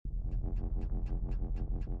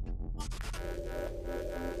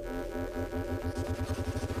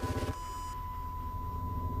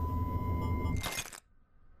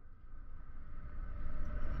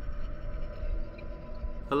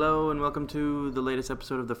Hello and welcome to the latest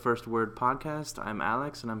episode of the First Word podcast. I'm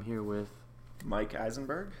Alex and I'm here with Mike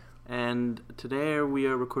Eisenberg. And today we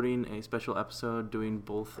are recording a special episode doing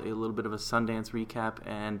both a little bit of a Sundance recap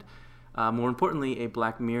and more importantly, a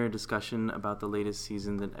Black Mirror discussion about the latest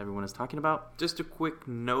season that everyone is talking about. Just a quick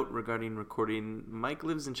note regarding recording. Mike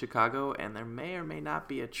lives in Chicago, and there may or may not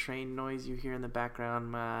be a train noise you hear in the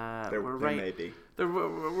background. There may be.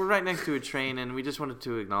 We're right next to a train, and we just wanted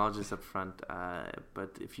to acknowledge this up front.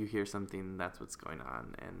 But if you hear something, that's what's going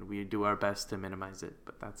on, and we do our best to minimize it.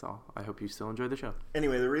 But that's all. I hope you still enjoy the show.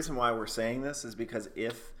 Anyway, the reason why we're saying this is because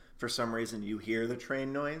if, for some reason, you hear the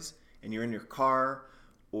train noise, and you're in your car,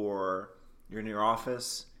 or you're in your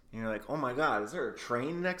office, and you're like, oh my God, is there a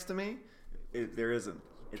train next to me? There isn't.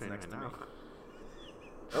 It's train next to me.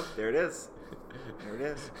 Oh, there it is. There it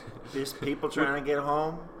is. There's people trying to get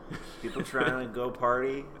home. People trying to go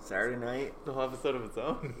party Saturday night. The whole episode of its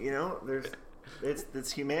own. You know,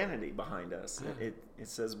 it's humanity behind us. Yeah. It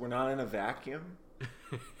says we're not in a vacuum.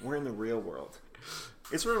 We're in the real world.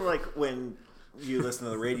 It's sort of like when you listen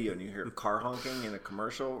to the radio and you hear car honking in a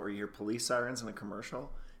commercial, or you hear police sirens in a commercial.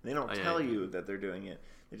 They don't tell you that they're doing it.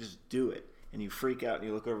 They just do it. And you freak out and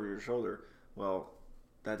you look over your shoulder. Well,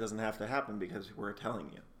 that doesn't have to happen because we're telling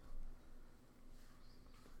you.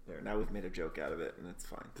 There, now we've made a joke out of it, and it's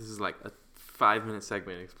fine. This is like a 5-minute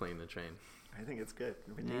segment explaining the train. I think it's good.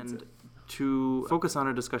 And to focus on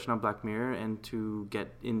our discussion on Black Mirror and to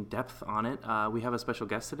get in depth on it, we have a special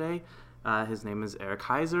guest today. His name is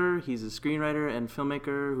Heisserer. He's a screenwriter and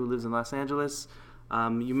filmmaker who lives in Los Angeles.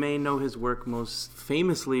 You may know his work most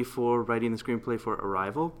famously for writing the screenplay for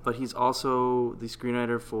Arrival, but he's also the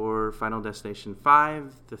screenwriter for Final Destination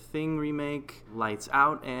 5, The Thing remake, Lights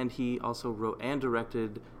Out, and he also wrote and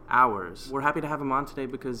directed Hours. We're happy to have him on today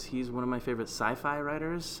because he's one of my favorite sci-fi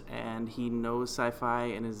writers, and he knows sci-fi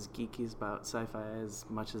and is geeky about sci-fi as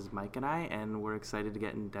much as Mike and I, and we're excited to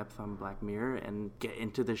get in depth on Black Mirror and get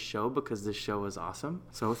into this show because this show is awesome.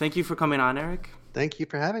 So thank you for coming on, Eric. Thank you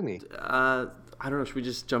for having me. I don't know. Should we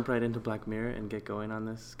just jump right into Black Mirror and get going on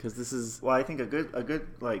this? Because this is... Well, I think a good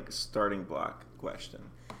like starting block question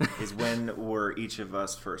is when were each of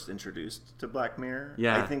us first introduced to Black Mirror?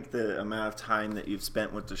 Yeah. I think the amount of time that you've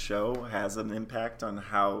spent with the show has an impact on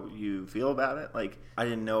how you feel about it. Like, I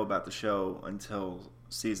didn't know about the show until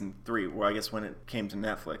season 3, well, I guess when it came to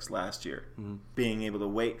Netflix last year. Mm-hmm. Being able to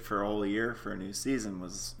wait for a whole year for a new season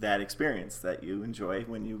was that experience that you enjoy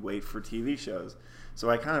when you wait for TV shows. So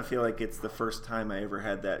I kind of feel like it's the first time I ever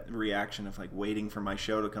had that reaction of like waiting for my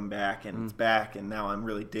show to come back, and it's back, and now I'm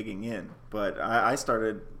really digging in. But I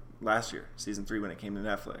started last year, season 3, when it came to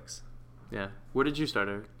Netflix. Yeah. Where did you start,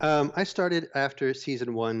 Eric? I started after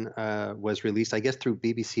season 1 was released, I guess through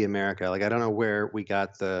BBC America. Like, I don't know where we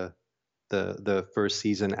got the first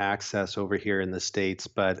season access over here in the States,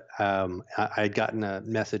 but I'd gotten a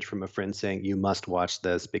message from a friend saying, you must watch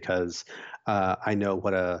this because I know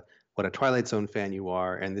what a Twilight Zone fan you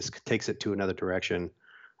are, and this takes it to another direction.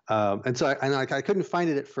 And so I couldn't find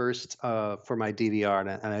it at first for my DVR,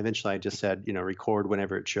 and eventually I just said, record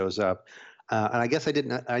whenever it shows up. And I guess I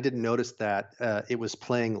didn't notice that it was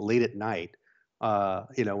playing late at night,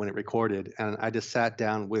 when it recorded, and I just sat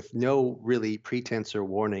down with no really pretense or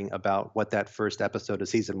warning about what that first episode of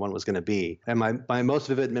season 1 was going to be. And my most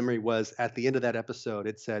vivid memory was at the end of that episode,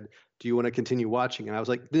 it said, do you want to continue watching? And I was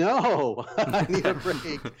like, no, I need a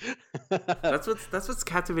break. That's what's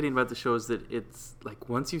captivating about the show is that it's like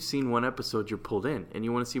once you've seen one episode, you're pulled in and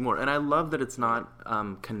you want to see more. And I love that it's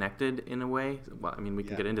not connected in a way. Well, I mean, we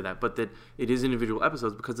can get into that, but that it is individual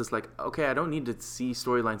episodes because it's like, okay, I don't need to see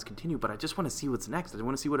storylines continue, but I just want to see what's next. I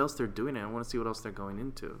want to see what else they're doing and I want to see what else they're going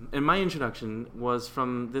into. And my introduction was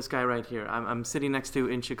from this guy right here. I'm sitting next to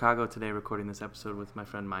in Chicago today recording this episode with my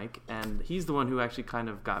friend Mike, and he's the one who actually kind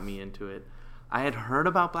of got me into it. I had heard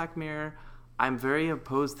about Black Mirror. I'm very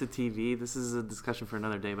opposed to TV. This is a discussion for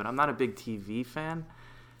another day, but I'm not a big TV fan.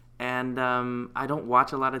 And I don't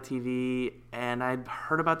watch a lot of TV, and I'd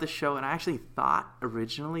heard about the show, and I actually thought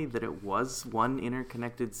originally that it was one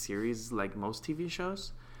interconnected series like most TV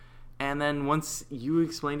shows. And then once you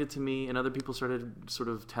explained it to me and other people started sort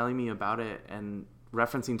of telling me about it and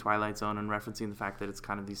referencing Twilight Zone and referencing the fact that it's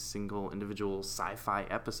kind of these single individual sci-fi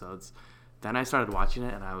episodes, then I started watching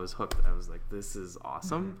it and I was hooked. I was like, this is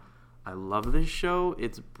awesome. Mm-hmm. I love this show.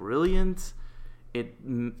 It's brilliant. It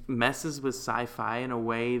messes with sci-fi in a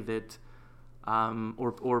way that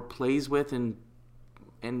or plays with and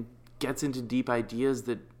gets into deep ideas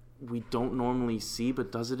that we don't normally see,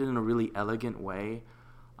 but does it in a really elegant way.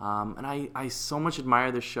 And I so much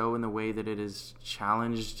admire the show in the way that it has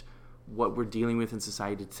challenged what we're dealing with in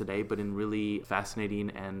society today, but in really fascinating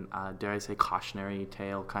and, dare I say, cautionary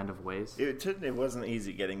tale kind of ways. It wasn't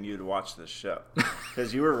easy getting you to watch this show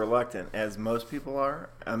because you were reluctant, as most people are.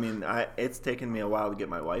 I mean, it's taken me a while to get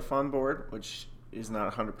my wife on board, which is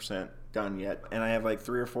not 100% done yet. And I have like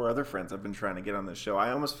 3 or 4 other friends I've been trying to get on this show.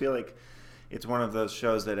 I almost feel like it's one of those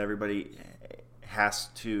shows that everybody has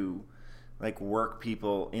to like work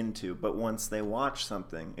people into. But once they watch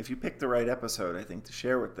something, if you pick the right episode, I think, to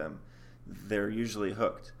share with them, they're usually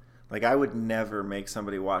hooked. Like, I would never make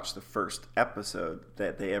somebody watch the first episode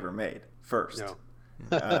that they ever made first.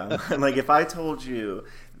 No. Like, if I told you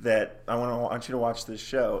that I want you to watch this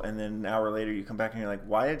show, and then an hour later you come back and you're like,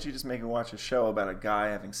 why did you just make me watch a show about a guy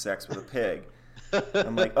having sex with a pig?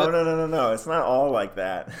 I'm like, oh, no. It's not all like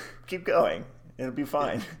that. Keep going. It'll be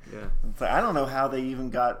fine. Yeah. It's like, I don't know how they even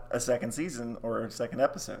got a second season or a second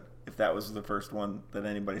episode if that was the first one that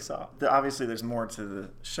anybody saw. Obviously, there's more to the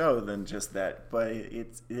show than just that, but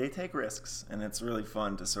they take risks, and it's really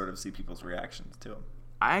fun to sort of see people's reactions to them.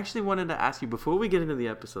 I actually wanted to ask you, before we get into the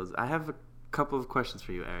episodes, I have a couple of questions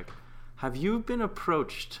for you, Eric. Have you been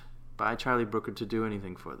approached by Charlie Brooker to do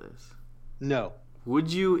anything for this? No.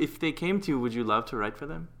 Would you, if they came to you, would you love to write for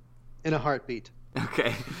them? In a heartbeat.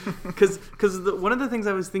 Okay, because one of the things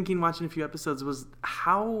I was thinking watching a few episodes was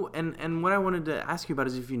how, and what I wanted to ask you about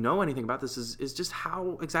is if you know anything about this, is just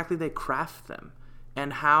how exactly they craft them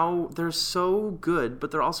and how they're so good,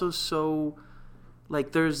 but they're also so,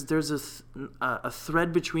 like, there's a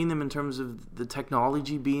thread between them in terms of the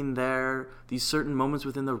technology being there, these certain moments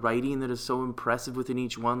within the writing that is so impressive within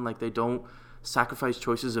each one. Like, they don't sacrifice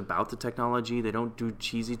choices about the technology, they don't do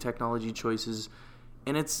cheesy technology choices.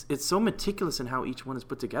 And it's so meticulous in how each one is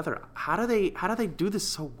put together. How do they do this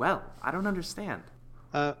so well? I don't understand.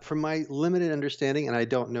 From my limited understanding, and I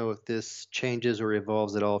don't know if this changes or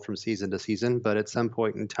evolves at all from season to season, but at some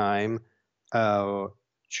point in time,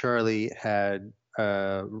 Charlie had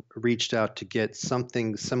reached out to get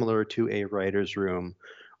something similar to a writer's room,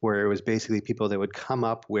 where it was basically people that would come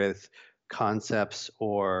up with concepts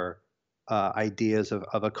or ideas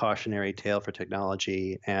of a cautionary tale for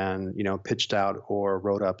technology, and pitched out or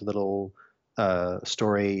wrote up little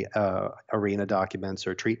story arena documents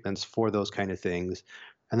or treatments for those kind of things.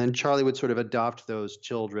 And then Charlie would sort of adopt those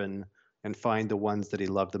children and find the ones that he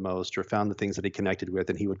loved the most or found the things that he connected with,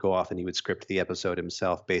 and he would go off and he would script the episode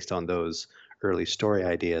himself based on those early story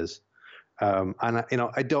ideas. And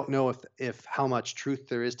I don't know if how much truth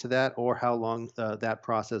there is to that or how long that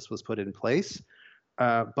process was put in place.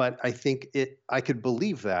 But I think I could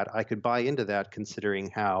believe that. I could buy into that, considering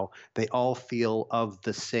how they all feel of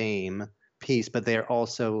the same piece, but they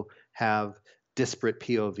also have disparate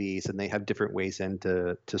POVs and they have different ways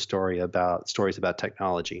into stories about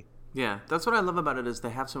technology. Yeah, that's what I love about it, is they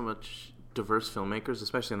have so much diverse filmmakers,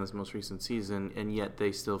 especially in this most recent season, and yet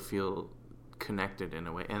they still feel connected in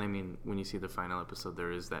a way. And I mean, when you see the final episode,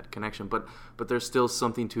 there is that connection, but there's still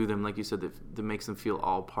something to them, like you said, that makes them feel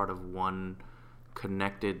all part of one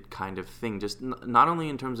connected kind of thing, just not only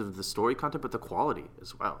in terms of the story content, but the quality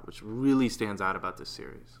as well, which really stands out about this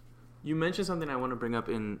series. You mentioned something I want to bring up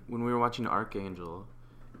when we were watching Archangel,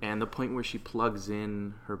 and the point where she plugs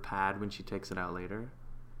in her pad when she takes it out later,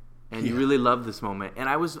 and you really love this moment. And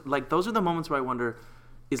I was like, those are the moments where I wonder,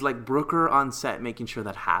 is like Brooker on set making sure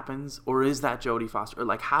that happens, or is that Jodie Foster? Or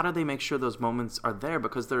like, how do they make sure those moments are there?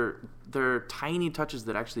 Because they're tiny touches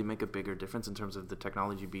that actually make a bigger difference in terms of the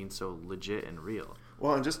technology being so legit and real.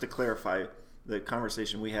 Well, and just to clarify, the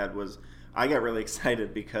conversation we had was, I got really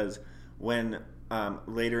excited because when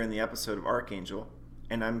later in the episode of Archangel,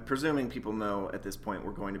 and I'm presuming people know at this point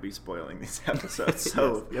we're going to be spoiling these episodes,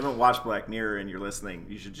 so yes. If you haven't watched Black Mirror and you're listening,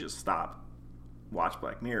 you should just stop, watch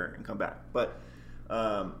Black Mirror, and come back. But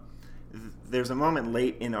there's a moment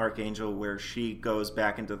late in Archangel where she goes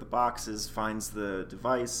back into the boxes, finds the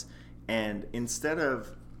device, and instead of,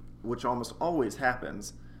 which almost always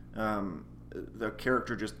happens, the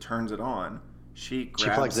character just turns it on. She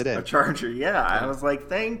grabs a charger. Yeah, I was like,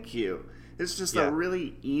 thank you. It's just a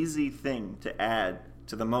really easy thing to add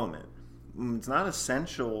to the moment. It's not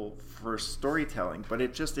essential for storytelling, but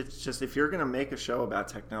it's just if you're going to make a show about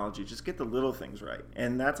technology, just get the little things right.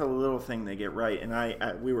 And that's a little thing they get right. And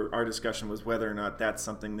our discussion was whether or not that's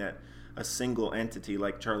something that a single entity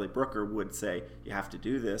like Charlie Brooker would say, you have to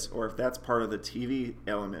do this, or if that's part of the TV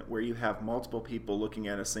element where you have multiple people looking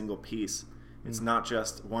at a single piece. It's not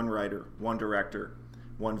just one writer, one director,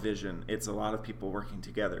 one vision. It's a lot of people working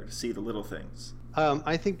together to see the little things.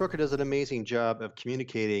 I think Brooker does an amazing job of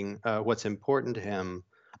communicating what's important to him,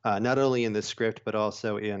 not only in the script but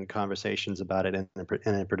also in conversations about it and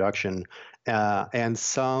in production. And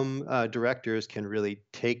some directors can really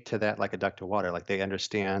take to that like a duck to water. Like they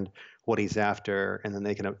understand what he's after, and then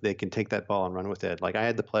they can take that ball and run with it. Like I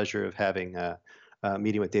had the pleasure of having a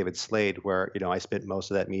meeting with David Slade, where I spent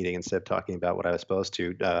most of that meeting, instead of talking about what I was supposed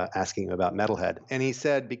to, asking him about Metalhead. And he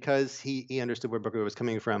said because he understood where Booker was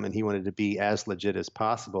coming from and he wanted to be as legit as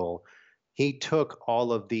possible, he took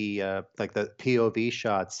all of the like the POV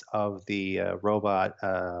shots of the robot,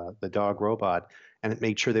 the dog robot, and it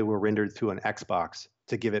made sure they were rendered through an Xbox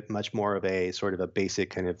to give it much more of a sort of a basic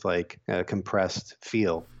kind of like compressed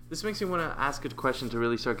feel. This makes me want to ask a question to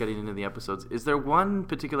really start getting into the episodes. Is there one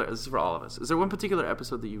particular, this is for all of us, is there one particular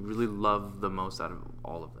episode that you really love the most out of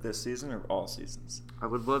all of them? This season or all seasons? I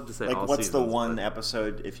would love to say like, all what's seasons. What's the one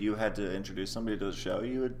episode, if you had to introduce somebody to the show,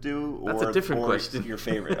 you would do? That's a different question. Your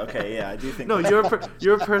favorite. Okay, yeah, I do think. No, your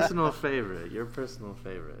personal favorite. Your personal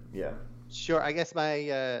favorite. Yeah. Sure. I guess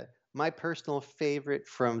my personal favorite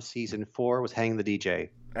from season 4 was Hang the DJ.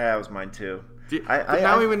 That was mine too.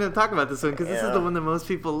 Now we want to talk about this one because this is the one that most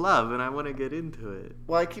people love, and I want to get into it.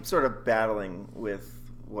 Well, I keep sort of battling with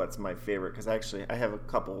what's my favorite because actually I have a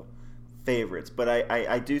couple favorites, but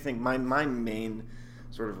I do think my main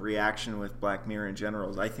sort of reaction with Black Mirror in general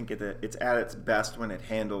is I think it's at its best when it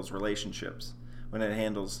handles relationships, when it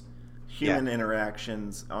handles human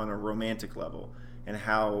interactions on a romantic level, and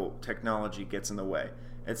how technology gets in the way.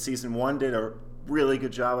 And season 1 did a really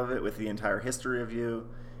good job of it with the entire history of you.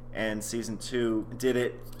 And season 2 did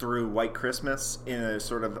it through White Christmas in a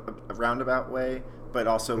sort of a roundabout way, but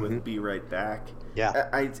also with Be Right Back. Yeah.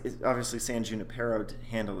 Obviously, San Junipero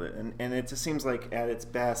handled it. And it just seems like at its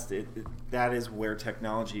best, that is where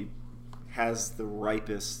technology has the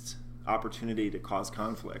ripest opportunity to cause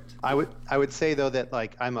conflict. I would say, though, that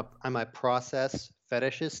like I'm a process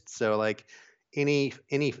fetishist. So like any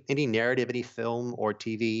narrative, any film or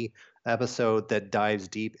TV episode that dives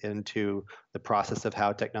deep into the process of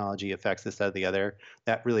how technology affects this, that, or the other,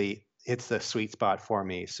 that really hits the sweet spot for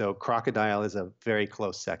me. So Crocodile is a very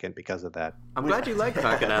close second because of that. I'm glad you like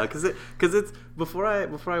Crocodile because it's before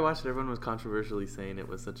I watched it, everyone was controversially saying it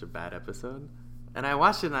was such a bad episode, and I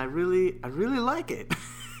watched it and I really like it.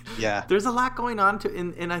 Yeah, there's a lot going on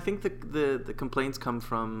and I think the complaints come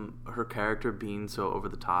from her character being so over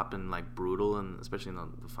the top and like brutal, and especially in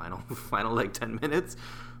the final like 10 minutes.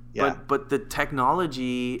 Yeah. But the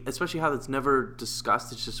technology, especially how it's never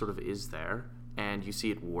discussed, it just sort of is there, and you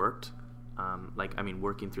see it worked.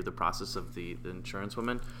 Working through the process of the insurance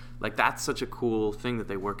woman, like that's such a cool thing that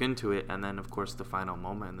they work into it. And then of course the final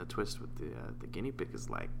moment and the twist with the guinea pig is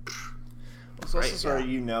like. So this is where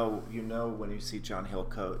you know when you see John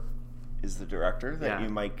Hillcoat is the director that you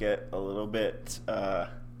might get a little bit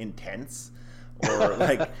intense. Or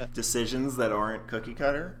like decisions that aren't cookie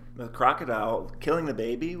cutter. The Crocodile killing the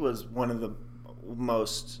baby was one of the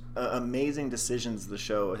most amazing decisions the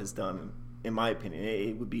show has done, in my opinion.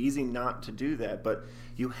 It would be easy not to do that, but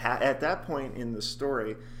you at that point in the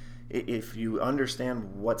story, if you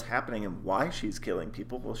understand what's happening and why she's killing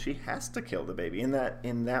people, well, she has to kill the baby. In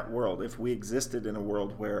that world, if we existed in a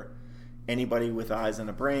world where anybody with eyes and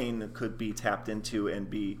a brain could be tapped into and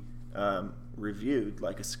be reviewed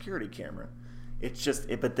like a security camera. It's just,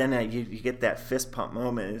 but then you get that fist pump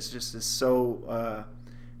moment. It's just so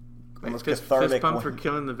almost cathartic. Fist pump for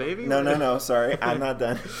killing the baby? No. Sorry, I'm not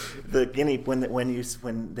done. The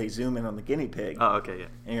when they zoom in on the guinea pig. Oh, okay, yeah.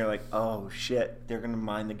 And you're like, oh shit, they're gonna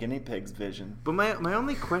mine the guinea pig's vision. But my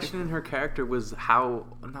only question in her character was how,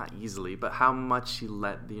 not easily, but how much she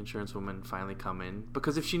let the insurance woman finally come in.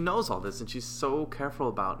 Because if she knows all this and she's so careful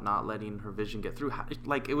about not letting her vision get through,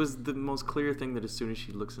 it was the most clear thing that as soon as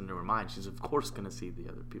she looks into her mind, she's of course gonna see the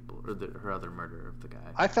other people or her other murder of the guy.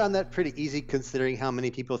 I found that pretty easy considering how many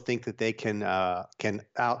people think that they can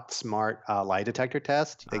outsmart a lie detector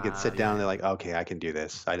test. They can sit down and they're like, okay, I can do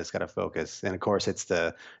this. I just got to focus. And of course, it's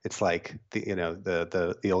like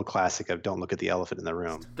the old classic of don't look at the elephant in the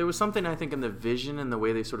room. There was something I think in the vision and the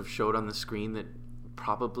way they sort of showed on the screen that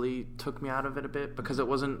probably took me out of it a bit, because it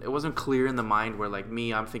wasn't clear in the mind where like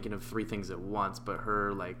me, I'm thinking of 3 things at once, but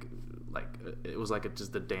her like it was like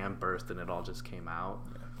just a dam burst and it all just came out.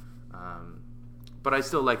 But I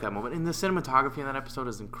still like that moment. And the cinematography in that episode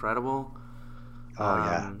is incredible. Oh,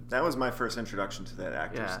 yeah. That was my first introduction to that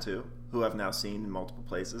actress, too, who I've now seen in multiple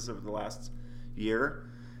places over the last year.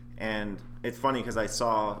 And it's funny because I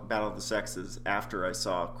saw Battle of the Sexes after I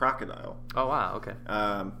saw Crocodile. Oh, wow. Okay.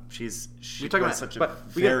 She plays such a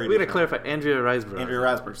very... We got to clarify. Andrea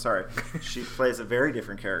Riseborough. Sorry. She plays a very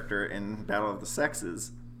different character in Battle of the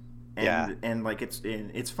Sexes. And like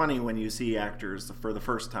it's funny when you see actors for the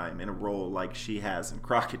first time in a role like she has in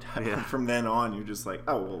Crocodile. Yeah. From then on, you're just like,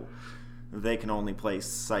 oh well, they can only play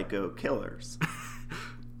psycho killers.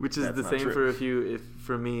 Which is the same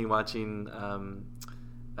for me watching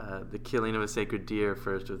The Killing of a Sacred Deer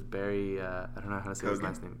first with Barry. I don't know how to say his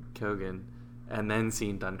last name, Keoghan, and then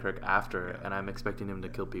seeing Dunkirk after, and I'm expecting him to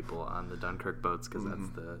kill people on the Dunkirk boats because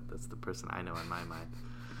that's the person I know in my mind.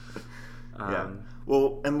 Yeah.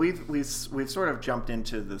 Well, and we've sort of jumped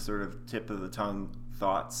into the sort of tip of the tongue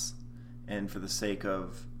thoughts, and for the sake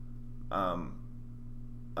of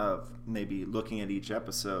maybe looking at each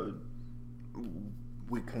episode,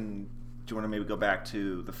 we can. Do you want to maybe go back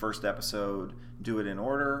to the first episode, do it in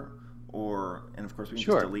order, and of course we can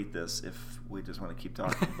just delete this if we just want to keep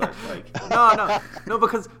talking. But like, no,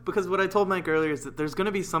 because what I told Mike earlier is that there's going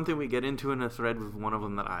to be something we get into in a thread with one of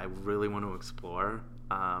them that I really want to explore.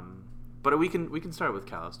 But we can start with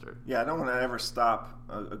Callister. Yeah, I don't want to ever stop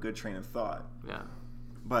a good train of thought. Yeah.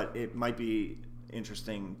 But it might be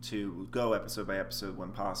interesting to go episode by episode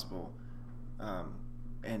when possible,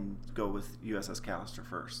 and go with USS Callister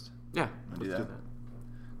first. Yeah, let's do that.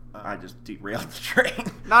 I just derailed the train.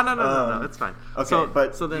 No, that's fine.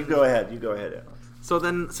 Okay, so then you go ahead, Alex. So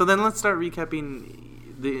then let's start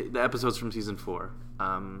recapping the episodes from season 4.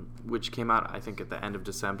 Which came out, I think, at the end of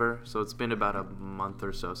December. So it's been about a month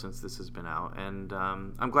or so since this has been out. And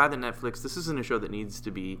I'm glad that Netflix, this isn't a show that needs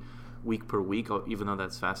to be week per week, even though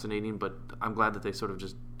that's fascinating. But I'm glad that they sort of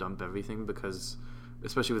just dump everything because,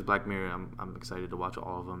 especially with Black Mirror, I'm excited to watch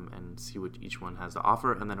all of them and see what each one has to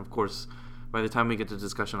offer. And then, of course, by the time we get to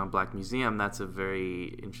discussion on Black Museum, that's a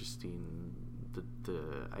very interesting...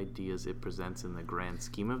 The ideas it presents in the grand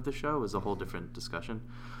scheme of the show is a whole different discussion.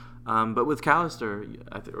 But with Callister,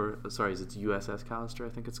 is it USS Callister? I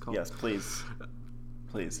think it's called. Yes, please,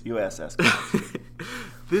 USS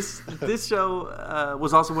Callister. This show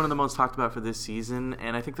was also one of the most talked about for this season,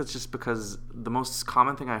 and I think that's just because the most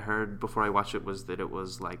common thing I heard before I watched it was that it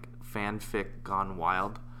was like fanfic gone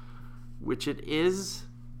wild, which it is,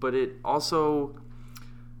 but it also...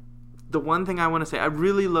 The one thing I want to say, I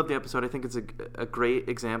really love the episode. I think it's a great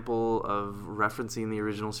example of referencing the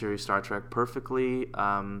original series Star Trek perfectly.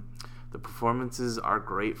 The performances are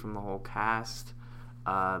great from the whole cast.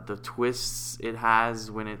 The twists it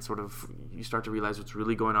has when it sort of you start to realize what's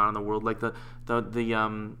really going on in the world, like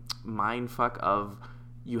the mind fuck of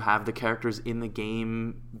you have the characters in the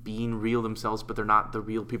game being real themselves, but they're not the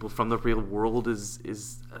real people from the real world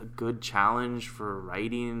is a good challenge for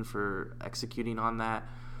writing, for executing on that.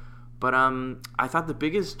 But I thought the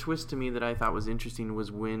biggest twist to me that I thought was interesting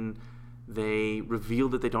was when they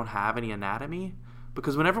revealed that they don't have any anatomy.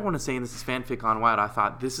 Because when everyone is saying this is fanfic on wild, I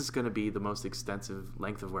thought this is going to be the most extensive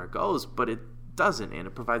length of where it goes, but it doesn't, and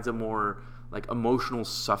it provides a more like emotional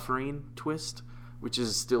suffering twist, which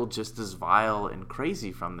is still just as vile and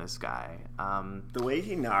crazy from this guy. The way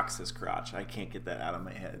he knocks his crotch, I can't get that out of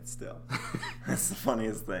my head still. That's the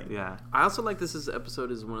funniest thing. Yeah. I also like this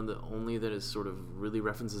episode is one of the only that is sort of really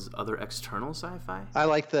references other external sci-fi. I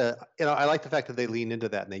like the fact that they lean into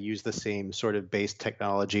that and they use the same sort of base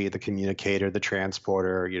technology, the communicator, the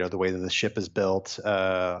transporter, the way that the ship is built,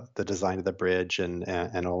 the design of the bridge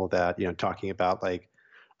and all of that, talking about like,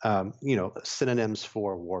 synonyms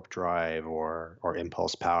for warp drive or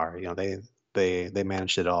impulse power. They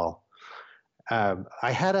managed it all.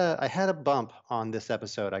 I had a bump on this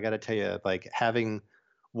episode. I got to tell you, like having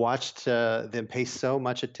watched them pay so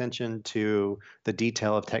much attention to the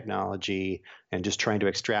detail of technology and just trying to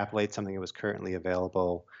extrapolate something that was currently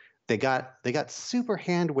available. They got super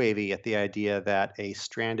hand wavy at the idea that a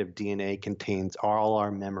strand of DNA contains all our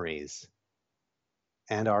memories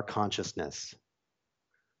and our consciousness.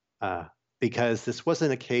 Because this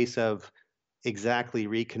wasn't a case of exactly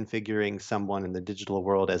reconfiguring someone in the digital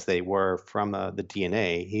world as they were from the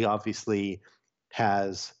DNA. He obviously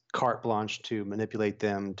has carte blanche to manipulate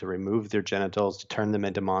them, to remove their genitals, to turn them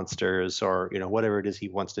into monsters, or whatever it is he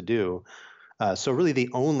wants to do. So really,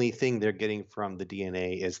 the only thing they're getting from the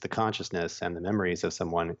DNA is the consciousness and the memories of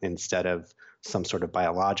someone instead of some sort of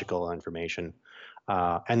biological information.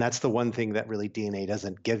 And that's the one thing that really DNA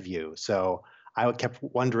doesn't give you. So I kept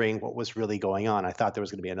wondering what was really going on. I thought there was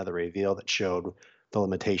going to be another reveal that showed the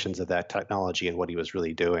limitations of that technology and what he was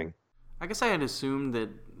really doing. I guess I had assumed that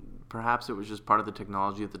perhaps it was just part of the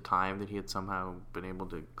technology at the time that he had somehow been able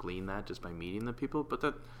to glean that just by meeting the people. But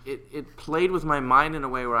that it played with my mind in a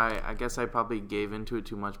way where I guess I probably gave into it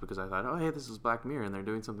too much because I thought, oh, hey, this is Black Mirror and they're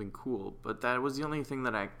doing something cool. But that was the only thing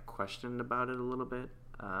that I questioned about it a little bit.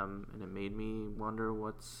 And it made me wonder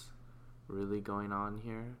what's really going on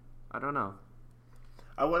here. I don't know.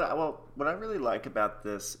 What I really like about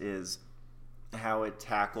this is how it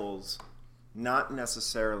tackles not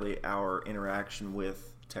necessarily our interaction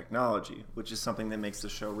with technology, which is something that makes the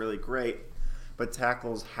show really great, but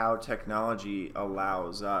tackles how technology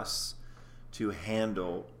allows us to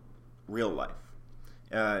handle real life.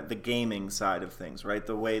 The gaming side of things, right?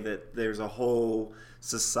 The way that there's a whole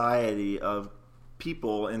society of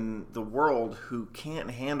people in the world who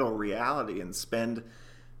can't handle reality and spend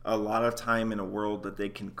a lot of time in a world that they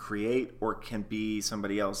can create or can be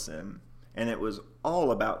somebody else in. And it was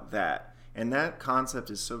all about that. And that concept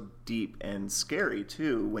is so deep and scary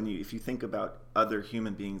too if you think about other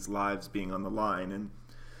human beings' lives being on the line. And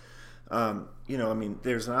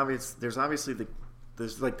there's obviously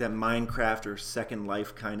there's like that Minecraft or Second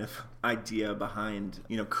Life kind of idea behind,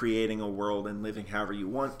 creating a world and living however you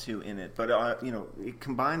want to in it. But, it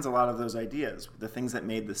combines a lot of those ideas. The things that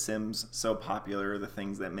made The Sims so popular, the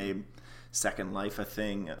things that made Second Life a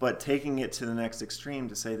thing. But taking it to the next extreme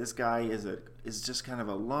to say this guy is just kind of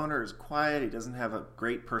a loner, is quiet, he doesn't have a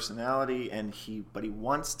great personality, but he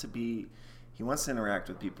wants to interact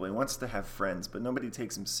with people, he wants to have friends, but nobody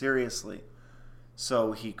takes him seriously.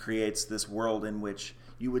 So he creates this world in which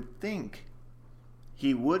you would think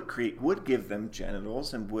he would give them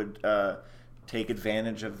genitals and would take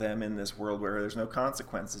advantage of them in this world where there's no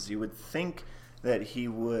consequences. You would think that he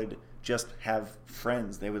would just have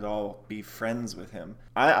friends. They would all be friends with him.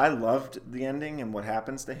 I loved the ending and what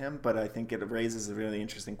happens to him, but I think it raises a really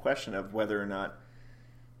interesting question of whether or not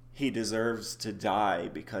he deserves to die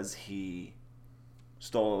because he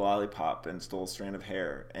stole a lollipop and stole a strand of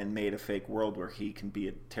hair and made a fake world where he can be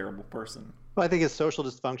a terrible person. Well, I think his social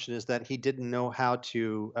dysfunction is that he didn't know how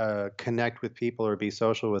to connect with people or be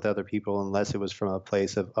social with other people unless it was from a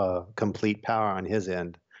place of complete power on his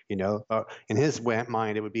end. In his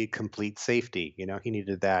mind, it would be complete safety. He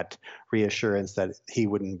needed that reassurance that he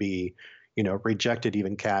wouldn't be, rejected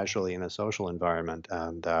even casually in a social environment.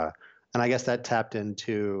 And I guess that tapped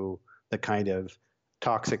into the kind of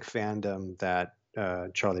toxic fandom that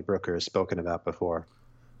Charlie Brooker has spoken about before.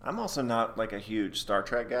 I'm also not like a huge Star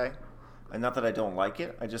Trek guy. And not that I don't like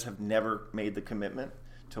it. I just have never made the commitment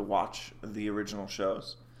to watch the original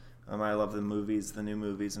shows. I love the movies, the new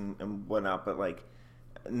movies and whatnot, but like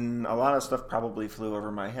a lot of stuff probably flew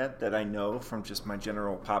over my head that I know from just my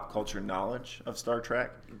general pop culture knowledge of Star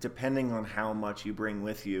Trek. Depending on how much you bring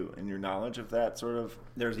with you and your knowledge of that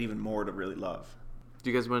there's even more to really love.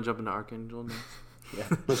 Do you guys want to jump into Archangel next? Yeah,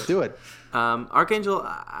 let's do it. Archangel,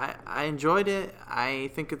 I enjoyed it. I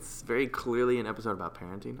think it's very clearly an episode about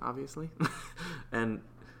parenting, obviously. And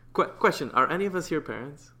question, are any of us here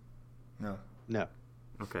parents? No.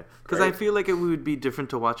 Okay. Because I feel like it would be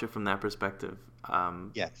different to watch it from that perspective.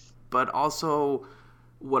 Yes. But also,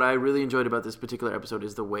 what I really enjoyed about this particular episode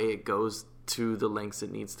is the way it goes to the lengths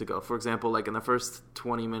it needs to go. For example, like in the first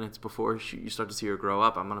 20 minutes before you start to see her grow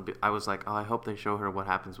up, I was like, oh, I hope they show her what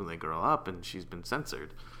happens when they grow up, and she's been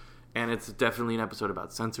censored. And it's definitely an episode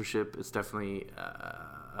about censorship. It's definitely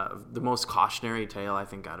the most cautionary tale, I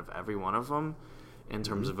think, out of every one of them in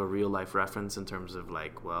terms of a real life reference, in terms of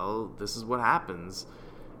like, well, this is what happens.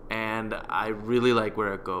 And I really like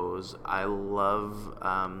where it goes. I love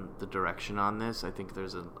the direction on this. I think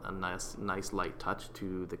there's a nice light touch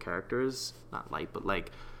to the characters. Not light, but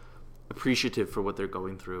like appreciative for what they're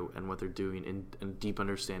going through and what they're doing, and deep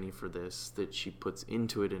understanding for this that she puts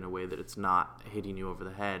into it in a way that it's not hitting you over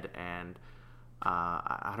the head. And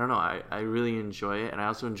I don't know. I really enjoy it, and I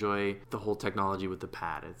also enjoy the whole technology with the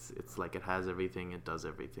pad. It's like it has everything, it does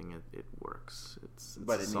everything, it works. It's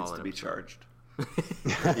but it needs to be charged.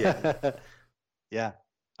 Yeah,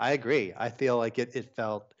 I agree. I feel like it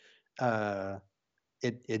felt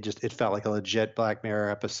it felt like a legit Black Mirror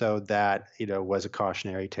episode that was a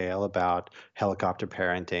cautionary tale about helicopter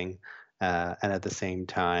parenting, and at the same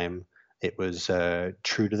time it was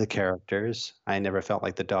true to the characters. I never felt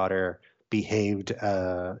like the daughter behaved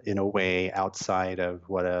in a way outside of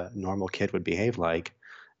what a normal kid would behave like,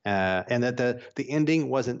 and that the ending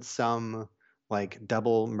wasn't some like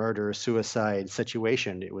double murder suicide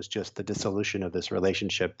situation. It was just the dissolution of this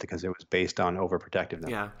relationship because it was based on overprotectiveness.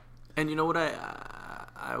 Yeah. And you know what,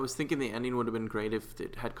 I was thinking the ending would have been great if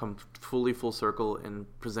it had come fully full circle and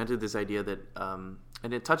presented this idea that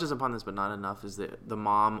and it touches upon this but not enough, is that the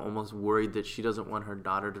mom almost worried that she doesn't want her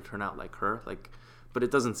daughter to turn out like her, but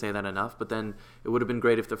it doesn't say that enough. But then it would have been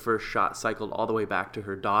great if the first shot cycled all the way back to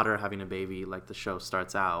her daughter having a baby, like the show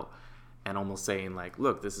starts out, and almost saying like,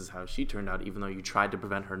 look, this is how she turned out, even though you tried to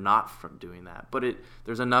prevent her not from doing that. But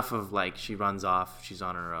there's enough of like, she runs off, she's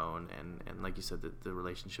on her own, and like you said, the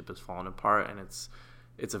relationship has fallen apart, and it's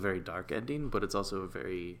a very dark ending, but it's also a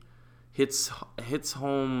very hits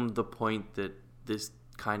home the point that this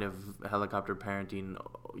kind of helicopter parenting,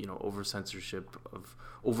 over censorship, of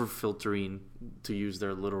over filtering, to use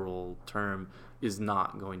their literal term, is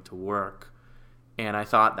not going to work. And I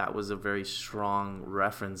thought that was a very strong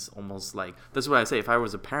reference, almost like, that's what I say, if I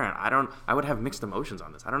was a parent, I would have mixed emotions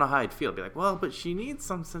on this. I don't know how I'd feel. I'd be like, well, but she needs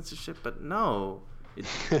some censorship, but no.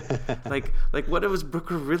 Like what was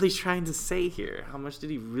Brooker really trying to say here? How much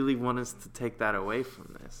did he really want us to take that away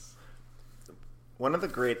from this? One of the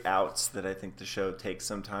great outs that I think the show takes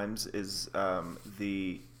sometimes is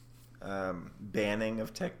the banning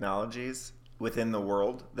of technologies within the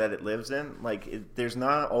world that it lives in. There's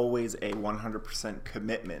not always a 100%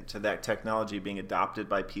 commitment to that technology being adopted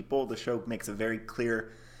by people. The show makes a very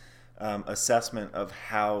clear assessment of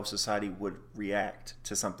how society would react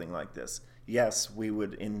to something like this. Yes, we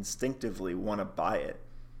would instinctively want to buy it,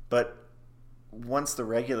 but once the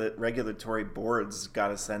regulatory boards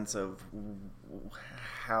got a sense of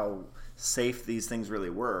how safe these things really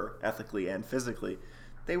were, ethically and physically,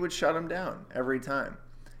 they would shut them down every time.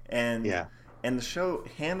 And the show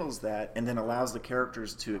handles that and then allows the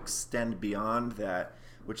characters to extend beyond that,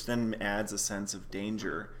 which then adds a sense of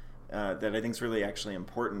danger that I think is really actually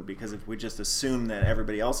important, because if we just assume that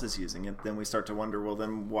everybody else is using it, then we start to wonder, well,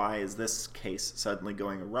 then why is this case suddenly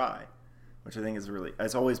going awry? Which I think is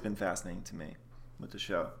it's always been fascinating to me with the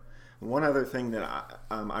show. One other thing that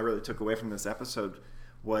I really took away from this episode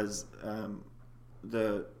was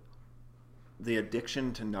the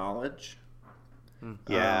addiction to knowledge.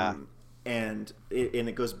 Yeah. And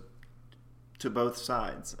it goes to both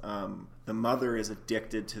sides. The mother is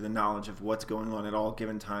addicted to the knowledge of what's going on at all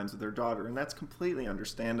given times with her daughter, and that's completely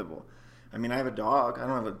understandable. I mean, I have a dog. I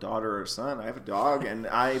don't have a daughter or a son. I have a dog, and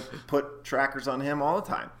I put trackers on him all the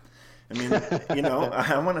time. I mean,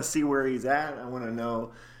 I want to see where he's at. I want to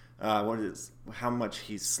know how much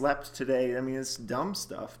he slept today. I mean, it's dumb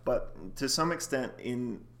stuff, but to some extent,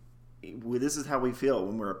 this is how we feel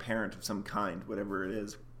when we're a parent of some kind, whatever it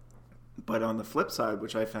is. But on the flip side,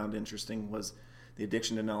 which I found interesting, was the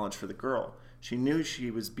addiction to knowledge for the girl. She knew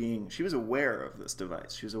she was aware of this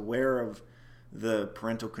device. She was aware of the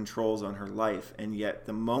parental controls on her life, and yet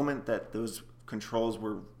the moment that those controls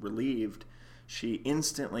were relieved, she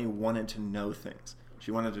instantly wanted to know things.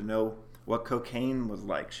 She wanted to know what cocaine was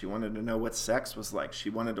like. She wanted to know what sex was like. She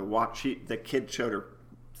wanted to watch. The kid showed her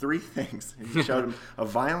 3 things. He showed him a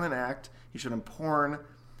violent act, he showed him porn,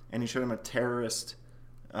 and he showed him a terrorist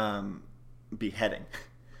beheading.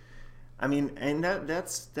 I mean, and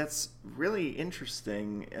that's really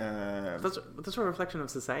interesting. That's a reflection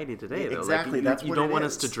of society today, though. Exactly, that's what you don't want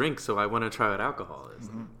is. us to drink, so I want to try what alcohol is.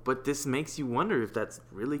 Mm-hmm. But this makes you wonder if that's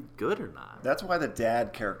really good or not. That's why the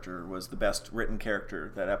dad character was the best written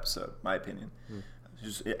character that episode, my opinion.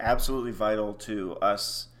 It's absolutely vital to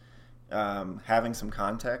us having some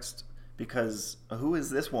context, because who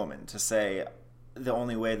is this woman to say the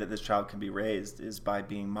only way that this child can be raised is by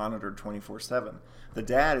being monitored 24/7? The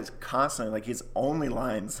dad is constantly, his only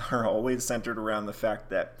lines are always centered around the fact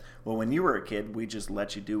that, well, when you were a kid, we just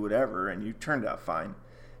let you do whatever, and you turned out fine.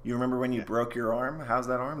 You remember when you broke your arm? How's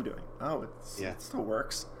that arm doing? Oh, it still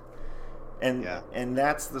works. And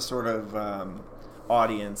that's the sort of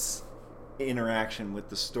audience interaction with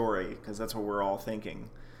the story, because that's what we're all thinking.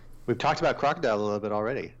 We've talked about Crocodile a little bit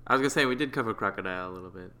already. I was gonna say we did cover Crocodile a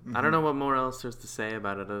little bit. Mm-hmm. I don't know what more else there's to say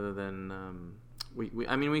about it other than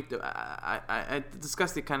I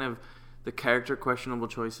discussed the character questionable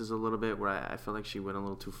choices a little bit, where I feel like she went a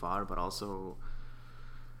little too far, but also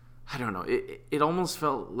I don't know. It almost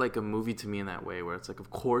felt like a movie to me in that way, where it's like,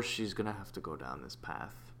 of course she's gonna have to go down this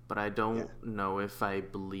path, but I don't know if I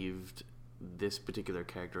believed this particular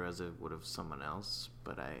character as I would have someone else.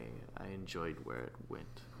 But I enjoyed where it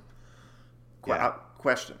went.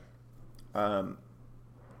 Question. How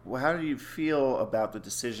do you feel about the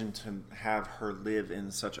decision to have her live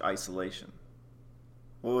in such isolation?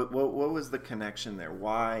 What was the connection there?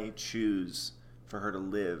 Why choose for her to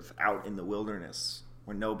live out in the wilderness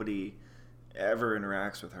where nobody ever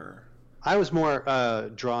interacts with her? I was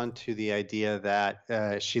more drawn to the idea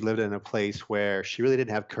that she lived in a place where she really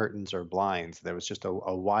didn't have curtains or blinds. There was just a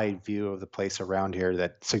wide view of the place around here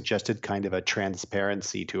that suggested kind of a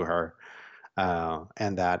transparency to her.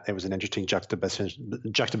 And that it was an interesting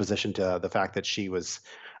juxtaposition to the fact that she was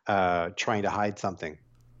trying to hide something.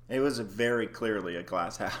 It was very clearly a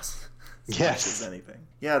glass house, as yes. much as anything.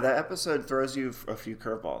 Yeah, that episode throws you a few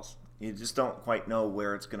curveballs. You just don't quite know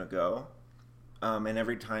where it's going to go. And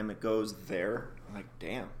every time it goes there, I'm like,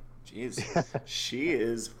 damn, jeez, she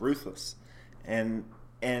is ruthless. And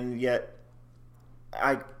yet,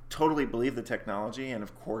 I totally believe the technology, and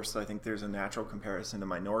of course I think there's a natural comparison to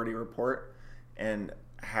Minority Report and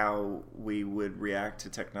how we would react to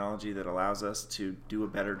technology that allows us to do a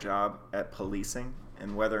better job at policing,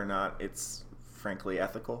 and whether or not it's frankly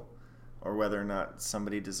ethical, or whether or not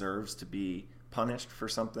somebody deserves to be punished for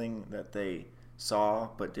something that they saw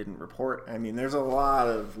but didn't report. I mean, there's a lot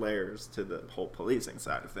of layers to the whole policing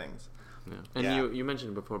side of things. Yeah. And you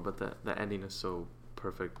mentioned before, but the ending is so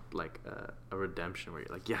perfect, like a redemption where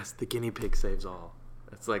you're like, yes, the guinea pig saves all.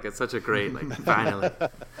 It's such a great, like, finally.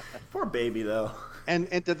 Poor baby, though. And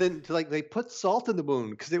then, like, they put salt in the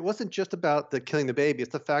wound, because it wasn't just about the killing the baby.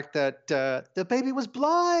 It's the fact that the baby was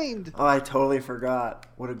blind. Oh, I totally forgot.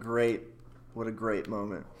 What a great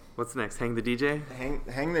moment. What's next? Hang the DJ?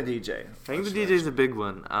 Hang the DJ. Hang the DJ is a big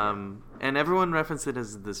one. And everyone referenced it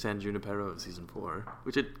as the San Junipero of season 4,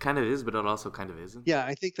 which it kind of is, but it also kind of isn't. Yeah,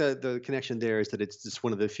 I think the connection there is that it's just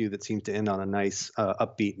one of the few that seems to end on a nice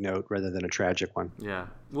upbeat note rather than a tragic one. Yeah.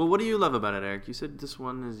 Well, what do you love about it, Eric? You said this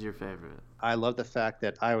one is your favorite. I love the fact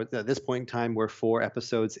that at this point in time, we're 4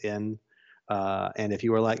 episodes in, and if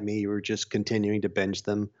you were like me, you were just continuing to binge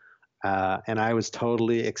them. And I was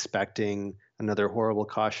totally expecting another horrible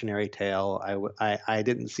cautionary tale. I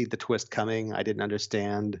didn't see the twist coming. I didn't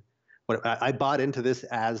understand. I bought into this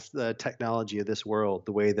as the technology of this world,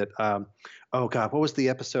 the way that, oh God, what was the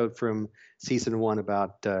episode from season 1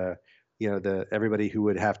 about, everybody who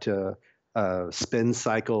would have to spin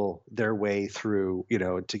cycle their way through,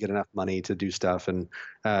 to get enough money to do stuff. And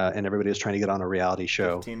everybody was trying to get on a reality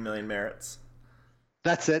show. 15 million merits.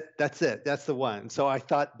 That's it. That's the one. So I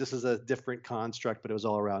thought this is a different construct, but it was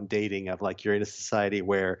all around dating, of like, you're in a society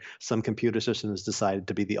where some computer system has decided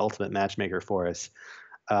to be the ultimate matchmaker for us.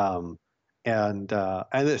 And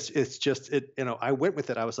it's just, I went with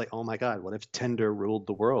it. I was like, oh my God, what if Tinder ruled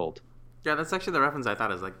the world? Yeah, that's actually the reference I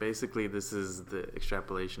thought is, like, basically this is the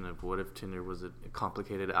extrapolation of what if Tinder was a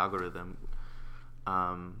complicated algorithm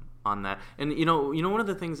on that. And one of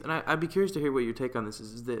the things, and I'd be curious to hear what your take on this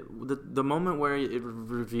is that the moment where it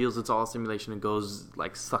reveals it's all simulation and goes,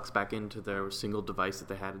 like, sucks back into their single device that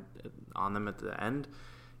they had on them at the end,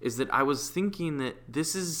 is that I was thinking that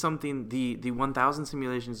this is something, the 1,000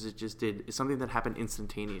 simulations it just did is something that happened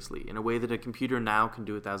instantaneously, in a way that a computer now can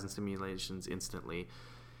do 1,000 simulations instantly,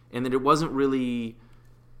 and that it wasn't really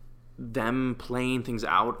them playing things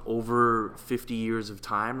out over 50 years of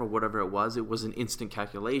time or whatever it was. It was an instant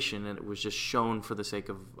calculation, and it was just shown for the sake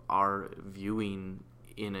of our viewing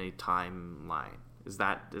in a timeline. Does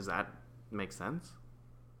that make sense?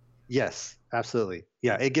 Yes, absolutely.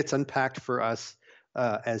 Yeah, it gets unpacked for us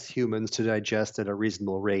as humans to digest at a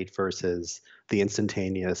reasonable rate versus the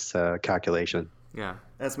instantaneous calculation. Yeah.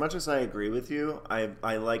 As much as I agree with you,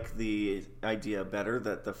 I like the idea better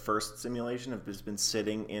that the first simulation has been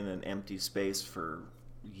sitting in an empty space for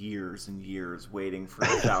years and years, waiting for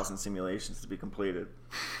 1,000 simulations to be completed.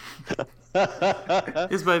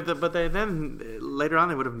 Yes, but they then later on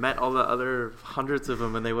they would have met all the other hundreds of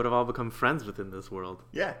them, and they would have all become friends within this world.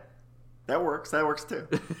 Yeah. That works too.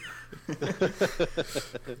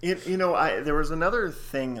 There was another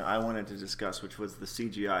thing I wanted to discuss, which was the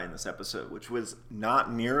CGI in this episode, which was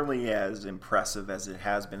not nearly as impressive as it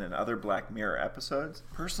has been in other Black Mirror episodes.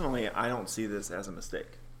 Personally, I don't see this as a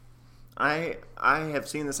mistake. I have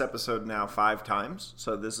seen this episode now 5 times,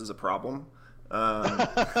 so this is a problem. I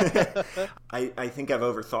think I've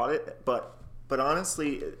overthought it, but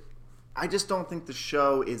honestly, I just don't think the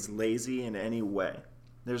show is lazy in any way.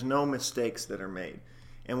 There's no mistakes that are made.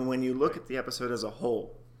 And when you look at the episode as a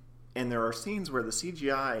whole, and there are scenes where the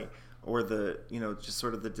CGI or the, just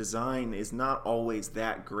sort of the design is not always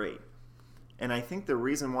that great. And I think the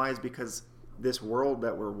reason why is because this world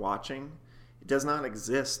that we're watching, it does not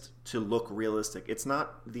exist to look realistic. It's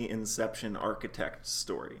not the Inception architect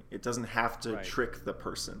story. It doesn't have to trick the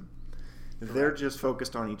person. Correct. They're just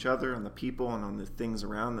focused on each other, on the people, and on the things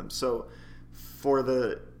around them. So for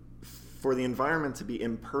the environment to be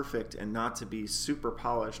imperfect and not to be super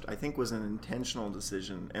polished, I think was an intentional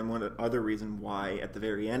decision, and one other reason why at the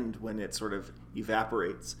very end, when it sort of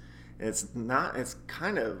evaporates, it's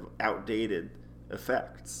kind of outdated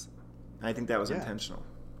effects. I think that was intentional.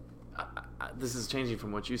 This is changing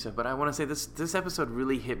from what you said, but I want to say this episode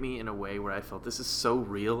really hit me in a way where I felt this is so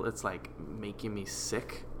real, it's like making me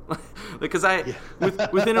sick. Because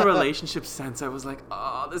within a relationship sense, I was like,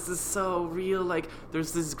 oh, this is so real. Like,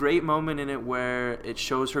 there's this great moment in it where it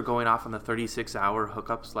shows her going off on the 36-hour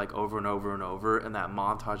hookups, like, over and over and over, and that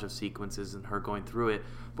montage of sequences and her going through it.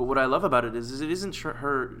 But what I love about it is it isn't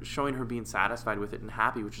her showing her being satisfied with it and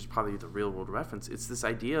happy, which is probably the real world reference. It's this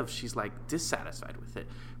idea of she's like dissatisfied with it,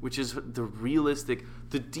 which is the realistic,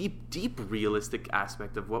 the deep realistic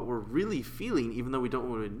aspect of what we're really feeling, even though we don't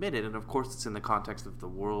want to admit it. And of course, it's in the context of the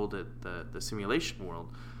world, the simulation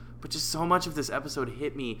world. But just so much of this episode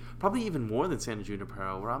hit me, probably even more than San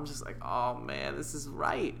Junipero, where I'm just like, oh man, this is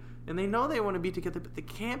right. And they know they want to be together, but they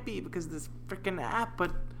can't be because of this freaking app.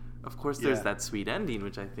 But of course, there's that sweet ending,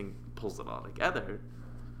 which I think pulls it all together.